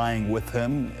Zinny playing with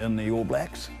him in the All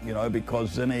Blacks, you know,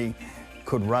 because Zinny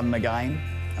could run the game.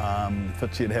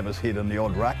 Fitzy would have his head in the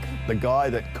odd ruck. The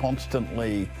guy that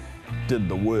constantly did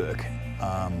the work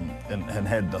and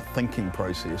had the thinking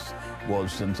process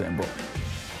was Zinzanbrook.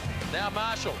 Now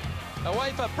Marshall,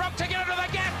 away for Brook to get into the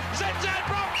gap.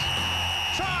 Zinzanbrook,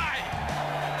 try!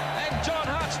 And John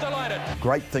Hart's delighted.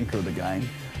 Great thinker of the game.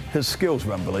 His skills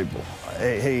were unbelievable.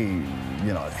 He,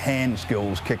 you know, hand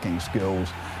skills, kicking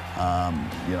skills,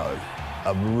 you know,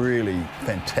 a really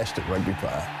fantastic rugby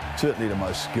player. Certainly the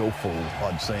most skillful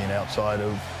I'd seen outside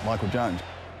of Michael Jones.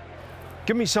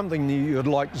 Give me something you'd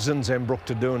like Zinzanbrook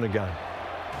to do in a game,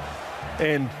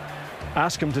 and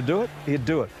ask him to do it, he'd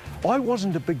do it. I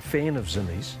wasn't a big fan of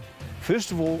Zinny's.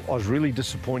 First of all, I was really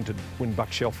disappointed when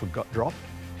Buck Shelford got dropped,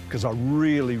 because I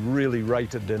really, really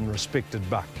rated and respected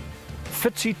Buck.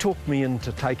 Fitzy talked me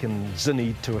into taking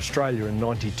Zinny to Australia in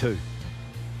 '92.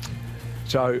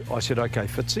 So I said, OK,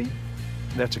 Fitzy,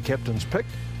 that's a captain's pick,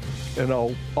 and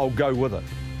I'll go with it.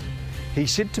 He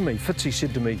said to me, Fitzy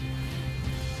said to me,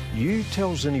 you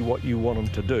tell Zinny what you want him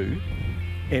to do,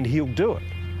 and he'll do it.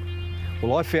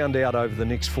 Well, I found out over the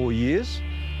next 4 years,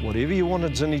 whatever you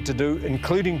wanted Zinny to do,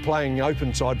 including playing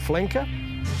open side flanker,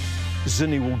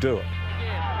 Zinny will do it.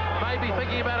 Maybe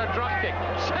thinking about a drop kick.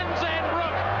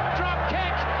 Zinzanbrook, drop kick,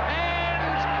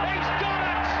 and he's got it!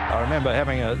 I remember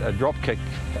having a drop kick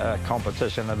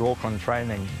competition at Auckland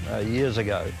training years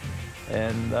ago,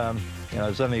 and you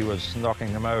know, Zinny was knocking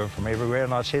him over from everywhere,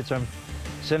 and I said to him,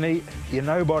 Zinny, you're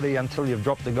nobody until you've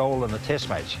dropped a goal in a test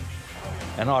match.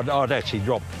 And I'd actually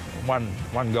dropped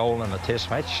one goal in a test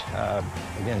match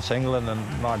against England in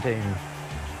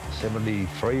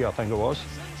 1973, I think it was.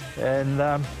 And,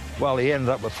 well, he ended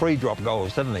up with 3 drop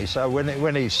goals, didn't he? So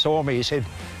when he saw me, he said,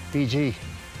 BG,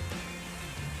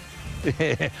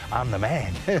 I'm the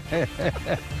man.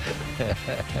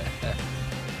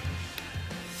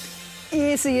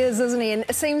 Yes, he is, isn't he? And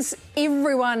it seems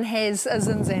everyone has a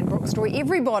Zinzanbrook story.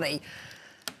 Everybody.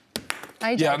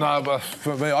 AJ? Yeah, no, but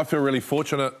for me, I feel really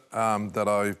fortunate that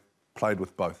I played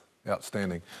with both.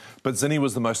 Outstanding. But Zinny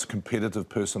was the most competitive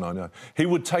person I know. He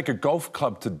would take a golf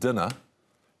club to dinner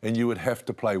and you would have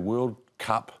to play World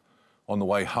Cup on the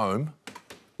way home,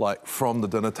 like from the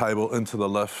dinner table into the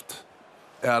lift,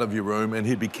 out of your room, and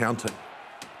he'd be counting.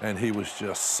 And he was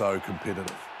just so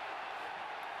competitive.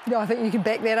 No, I think you can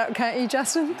back that up, can't you,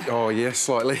 Justin? Oh, yeah,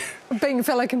 slightly. Being a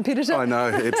fellow competitor. I know,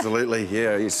 absolutely.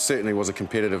 Yeah, he certainly was a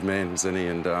competitive man, Zinny.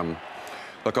 And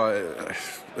look, I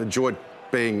enjoyed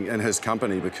being in his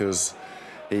company because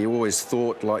he always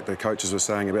thought, like the coaches were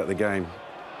saying, about the game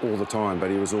all the time.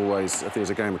 But he was always, if there was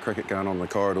a game of cricket going on in the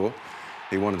corridor,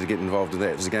 he wanted to get involved in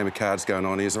that. If there's a game of cards going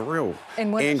on, he was a real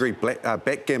angry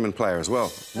backgammon player as well.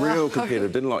 Real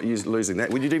competitive, didn't like losing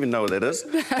that. Would you even know what that is?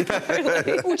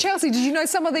 Really? Well, Chelsea, did you know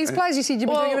some of these players? You said you've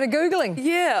been doing a bit of Googling.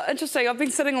 Yeah, interesting. I've been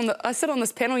sitting on I sit on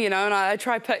this panel, you know, and I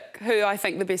try to pick who I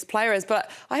think the best player is, but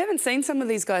I haven't seen some of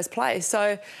these guys play.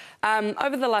 So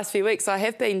over the last few weeks, I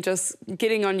have been just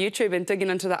getting on YouTube and digging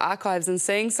into the archives and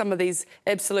seeing some of these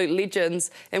absolute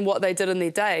legends and what they did in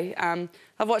their day.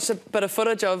 I've watched a bit of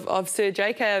footage of Sir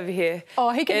JK over here. Oh,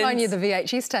 he can loan you the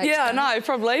VHS tape. Yeah, I know,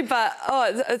 probably, but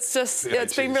it's just,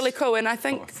 it's been really cool. And I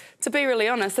think, to be really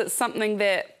honest, it's something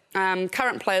that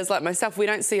current players like myself, we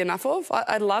don't see enough of.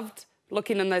 I loved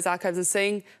looking in those archives and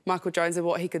seeing Michael Jones and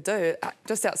what he could do.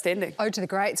 Just outstanding. Ode to the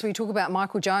greats. We talk about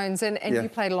Michael Jones and you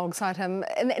played alongside him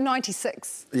in the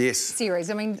 96 series.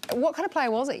 I mean, what kind of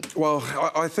player was he? Well,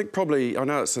 I think probably, I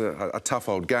know it's a tough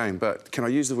old game, but can I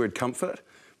use the word comfort?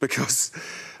 Because,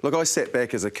 look, I sat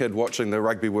back as a kid watching the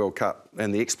Rugby World Cup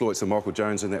and the exploits of Michael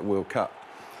Jones in that World Cup.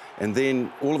 And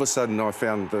then all of a sudden I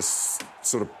found this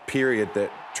sort of period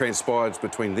that transpired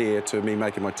between there to me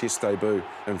making my Test debut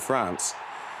in France.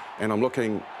 And I'm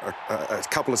looking a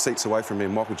couple of seats away from me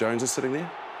and Michael Jones is sitting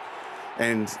there.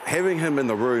 And having him in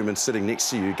the room and sitting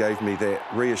next to you gave me that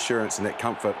reassurance and that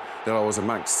comfort that I was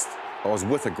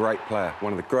with a great player,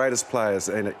 one of the greatest players,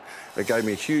 and it gave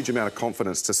me a huge amount of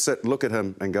confidence to sit, look at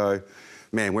him and go,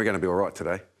 man, we're going to be all right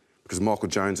today because Michael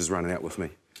Jones is running out with me.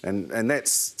 And that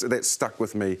stuck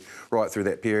with me right through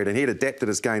that period. And he'd adapted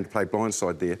his game to play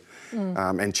blindside there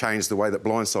and changed the way that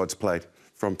blindside's played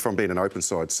from being an open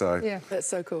side. So yeah, that's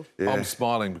so cool. Yeah. I'm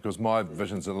smiling because my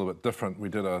vision's a little bit different. We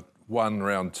did a 1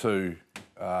 round 2.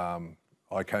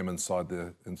 I came inside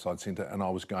centre and I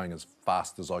was going as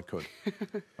fast as I could.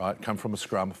 Right, come from a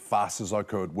scrum, fast as I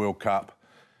could, World Cup.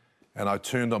 And I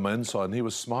turned on my inside and he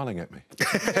was smiling at me.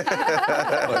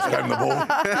 Let's game the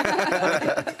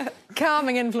ball.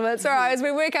 Calming influence. All right, as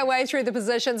we work our way through the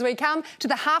positions, we come to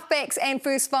the halfbacks and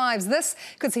first fives. This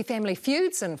could see family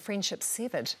feuds and friendships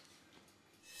severed.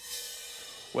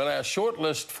 Well, our short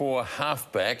list for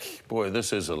halfback, boy,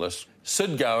 this is a list.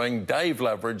 Sid Going, Dave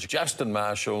Loveridge, Justin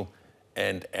Marshall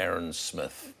and Aaron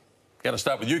Smith. Going to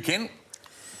start with you, Ken,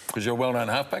 because you're a well-known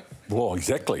halfback. Well,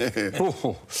 exactly.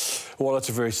 Well, it's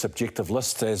a very subjective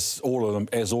list, as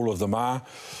all of them are.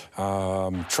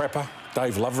 Trapper,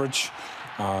 Dave Loveridge,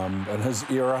 in his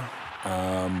era,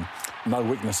 no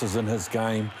weaknesses in his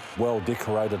game,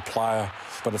 well-decorated player,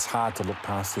 but it's hard to look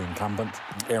past the incumbent.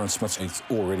 Aaron Smith, he's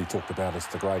already talked about as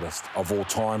the greatest of all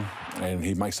time, and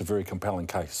he makes a very compelling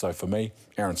case. So for me,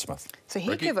 Aaron Smith. So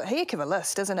heck of a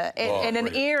list, isn't it? In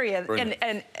an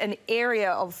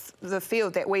area of the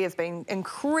field that we have been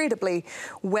incredibly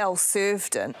well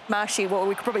served in. Marshy, well,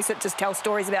 we could probably just tell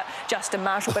stories about Justin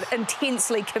Marshall, but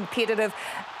intensely competitive,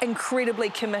 incredibly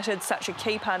committed, such a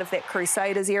key part of that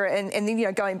Crusaders era, and then, you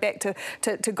know, going back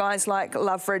to guys like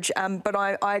Loveridge. But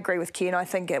I agree with Ken. I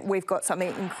think we've got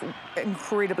something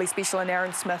incredibly special in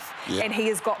Aaron Smith, and he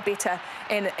has got better,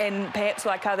 and perhaps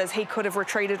like others, he could have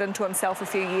retreated into himself a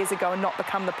few years ago and not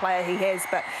become the player he has,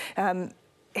 but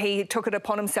he took it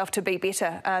upon himself to be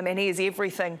better, and he is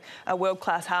everything a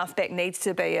world-class halfback needs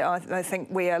to be. I think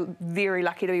we are very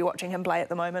lucky to be watching him play at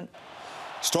the moment.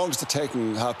 Strongest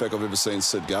attacking halfback I've ever seen,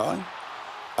 Sid Going.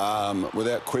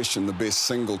 Without question, the best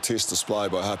single test display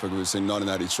by halfback we've seen,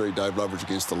 1983, Dave Loveridge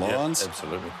against the Lions. Yep,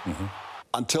 absolutely.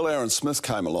 Until Aaron Smith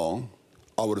came along,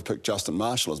 I would have picked Justin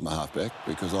Marshall as my halfback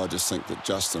because I just think that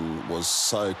Justin was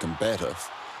so combative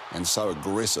and so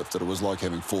aggressive that it was like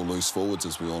having 4 loose forwards,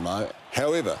 as we all know.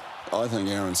 However, I think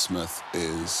Aaron Smith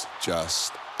is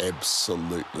just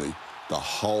absolutely the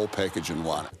whole package in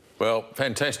one. Well,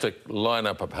 fantastic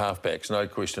lineup of halfbacks, no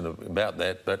question about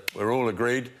that, but we're all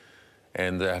agreed,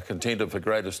 and our contender for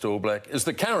greatest All Black is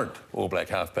the current All Black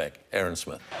halfback, Aaron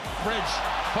Smith. Bridge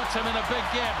puts him in a big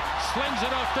gap, slings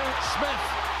it off to Smith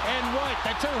and White,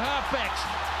 the 2 halfbacks.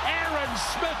 Aaron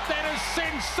Smith, that is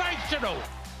sensational.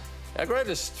 Our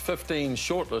greatest 15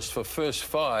 shortlist for first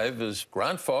 5 is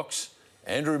Grant Fox,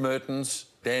 Andrew Mertens,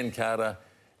 Dan Carter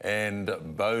and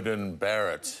Bowden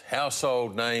Barrett.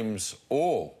 Household names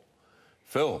all.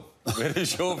 Phil, where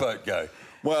does your vote go?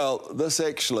 Well, this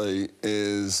actually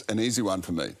is an easy one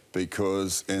for me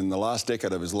because in the last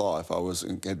decade of his life,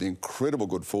 had the incredible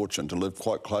good fortune to live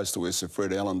quite close to where Sir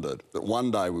Fred Allen did. That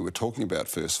one day we were talking about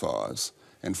first 5s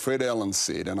And Fred Allen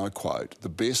said, and I quote, "The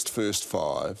best first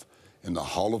five in the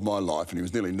whole of my life," and he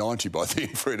was nearly 90 by then,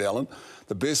 Fred Allen,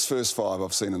 "the best first five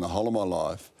I've seen in the whole of my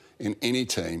life in any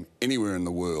team, anywhere in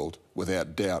the world,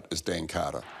 without doubt, is Dan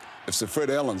Carter." If Sir Fred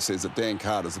Allen says that Dan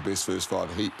Carter's the best first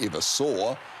five he ever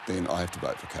saw, then I have to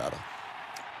vote for Carter.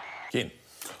 Ken?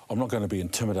 I'm not going to be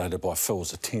intimidated by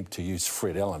Phil's attempt to use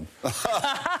Fred Allen.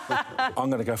 I'm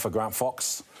going to go for Grant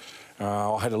Fox.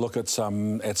 I had a look at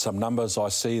some numbers. I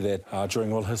see that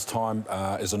during all his time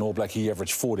as an All Black, he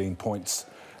averaged 14 points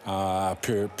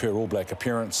per All Black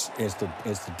appearance, as did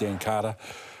Dan Carter.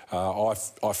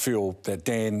 I feel that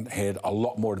Dan had a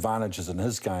lot more advantages in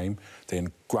his game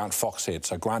than Grant Fox had.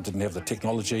 So Grant didn't have the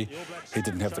technology, he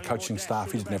didn't have the coaching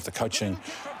staff, he didn't have the coaching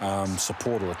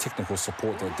support or the technical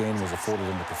support that Dan was afforded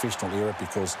in the professional era,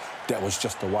 because that was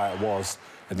just the way it was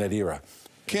in that era.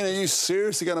 Ken, are you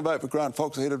seriously going to vote for Grant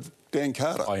Fox ahead of Dan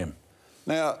Carter? I am.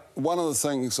 Now, one of the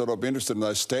things that I'd be interested in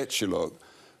those stats you look,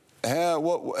 how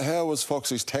was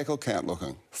Foxy's tackle count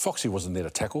looking? Foxy wasn't there to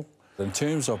tackle. In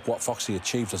terms of what Foxy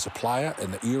achieved as a player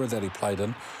in the era that he played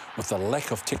in, with the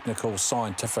lack of technical,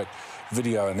 scientific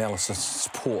video analysis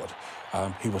support,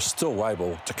 he was still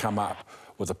able to come up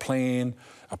with a plan,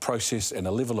 a process and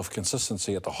a level of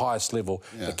consistency at the highest level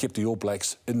that kept the All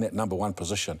Blacks in that #1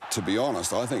 position. To be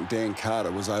honest, I think Dan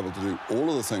Carter was able to do all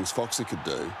of the things Foxy could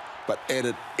do, but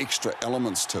added extra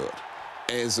elements to it,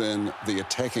 as in the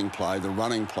attacking play, the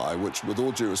running play, which, with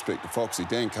all due respect to Foxy,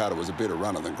 Dan Carter was a better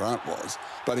runner than Grant was,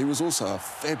 but he was also a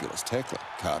fabulous tackler,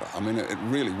 Carter. I mean, it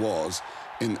really was.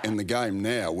 In the game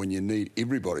now, when you need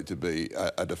everybody to be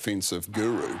a defensive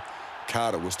guru,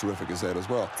 Carter was terrific as that as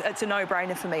well. It's a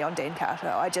no-brainer for me on Dan Carter.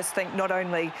 I just think not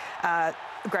only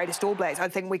greatest All Blacks, I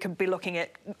think we could be looking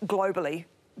at globally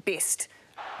best.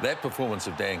 That performance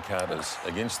of Dan Carter's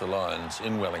against the Lions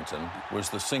in Wellington was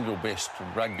the single best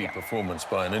rugby performance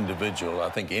by an individual I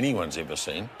think anyone's ever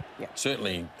seen.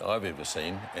 Certainly I've ever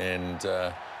seen,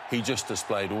 and he just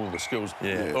displayed all the skills.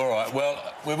 All right, well,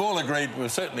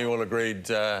 we've certainly all agreed,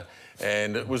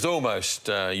 and it was almost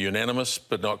unanimous,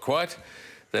 but not quite,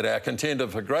 that our contender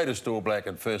for greatest All Black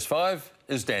at first five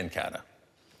is Dan Carter.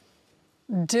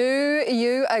 Do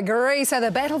you agree? So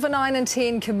the battle for 9 and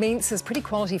 10 commences. Pretty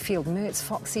quality field. Mertz,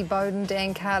 Foxy, Bowden,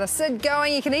 Dan Carter, Sid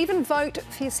going. You can even vote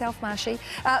for yourself, Marshy.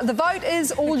 The vote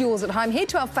is all yours at home. Head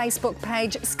to our Facebook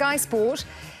page, Sky Sport,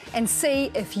 and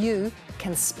see if you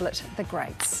can split the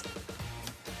greats.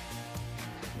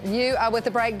 You are with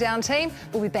the Breakdown team.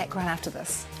 We'll be back right after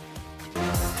this.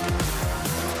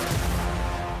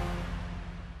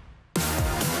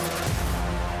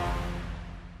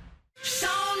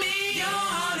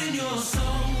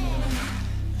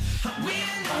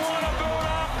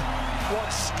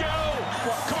 What skill,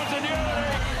 what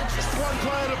continuity. Just one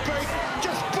player to beat,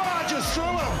 just barges through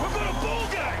him. We've got a ball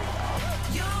game.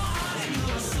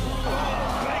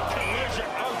 Oh, big collision,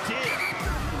 oh dear.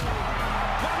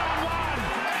 One-on-one,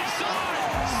 inside,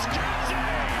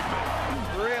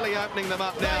 Scuzzy. Really opening them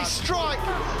up now. They strike,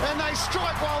 and they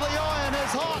strike while the iron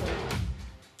is hot.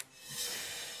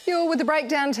 You're with the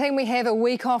Breakdown team. We have a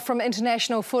week off from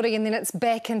international footy, and then it's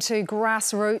back into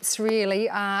grassroots, really.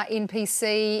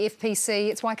 NPC, FPC,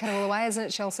 it's Waikato all the way, isn't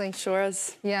it, Chelsea? Sure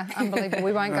is. Yeah, unbelievable.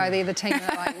 We won't go there, the team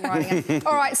are like writing it.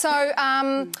 All right, so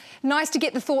nice to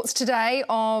get the thoughts today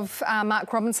of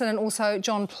Mark Robinson and also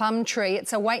John Plumtree.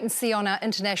 It's a wait and see on our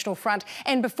international front.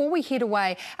 And before we head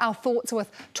away, our thoughts are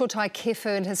with Totai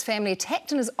Kefu and his family,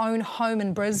 attacked in his own home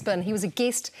in Brisbane. He was a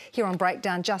guest here on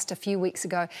Breakdown just a few weeks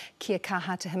ago. Kia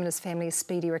kaha to him and his family, a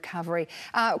speedy recovery.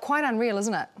 Quite unreal,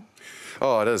 isn't it?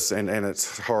 Oh, it is, and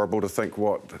it's horrible to think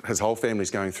what his whole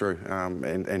family's going through,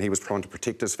 and he was trying to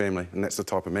protect his family, and that's the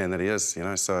type of man that he is, you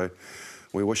know, so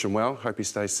we wish him well, hope he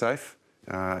stays safe,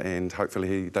 and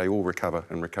hopefully they all recover,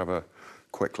 and recover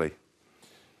quickly.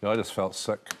 Yeah, I just felt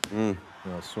sick. You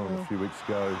know, I saw him a few weeks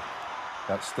ago.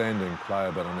 Outstanding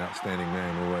player, but an outstanding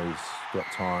man, always got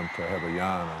time to have a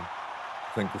yarn, and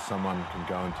I think that someone can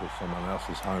go into someone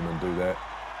else's home and do that.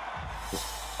 Just,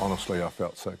 honestly, I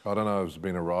felt sick. I don't know if there's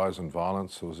been a rise in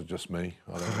violence, or was it just me?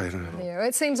 I don't know. Yeah,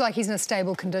 it seems like he's in a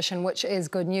stable condition, which is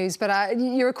good news. But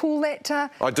you recall that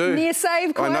I do. near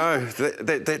save? I know.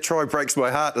 That try breaks my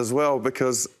heart as well,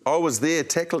 because I was there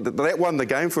tackling. That won the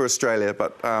game for Australia,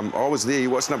 but I was there. You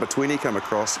watched number 20 come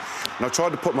across, and I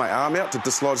tried to put my arm out to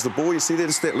dislodge the ball. You see that?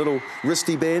 Just that little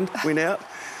wristy band went out,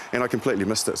 and I completely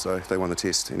missed it, so they won the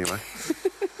test anyway.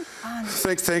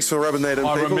 fun. Thanks for rubbing that in,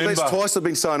 I people. remember. That's twice I've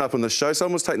been signed up on the show.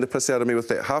 Someone was taking the piss out of me with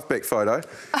that halfback photo,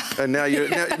 and now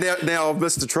now I've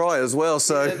missed a try as well.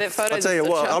 So I tell you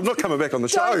what, I'm not coming back on the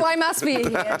show. Don't blame us for you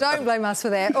here. Don't blame us for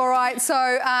that. All right, so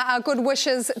our good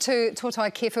wishes to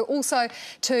Totai Kefu, also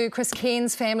to Chris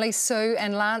Cairns' family, Sue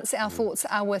and Lance. Our thoughts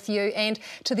are with you, and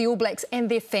to the All Blacks and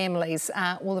their families.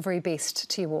 All the very best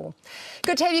to you all.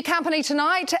 Good to have your company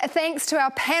tonight. Thanks to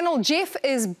our panel. Jeff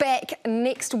is back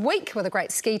next week with a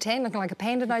great ski tan, looking like a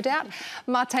panda, no doubt.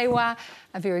 Mā te wā,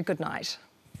 a very good night.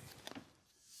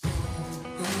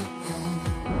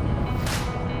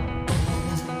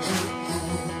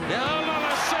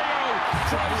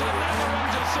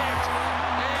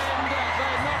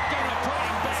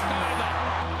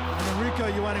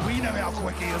 We know how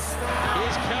quick he is.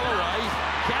 Here's Callaway.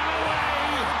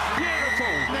 Callaway!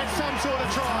 Beautiful! That's some sort of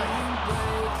try.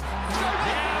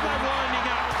 Now they're winding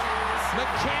up.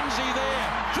 McKenzie there.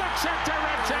 Flicks it to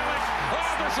Retallick.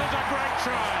 Oh, this is a great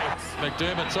try.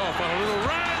 McDermott's off on a little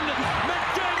run.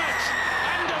 McDermott!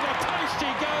 Under the post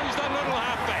he goes, the little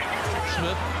halfback.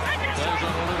 Smith goes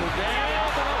on a little down,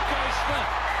 but off goes Smith.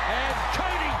 And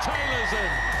Cody Taylor's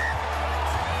in.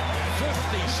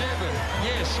 57,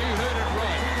 yes, you heard it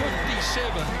right,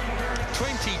 57,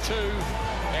 22,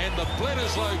 and the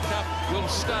Bledisloe Cup will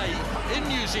stay in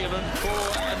New Zealand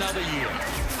for another year.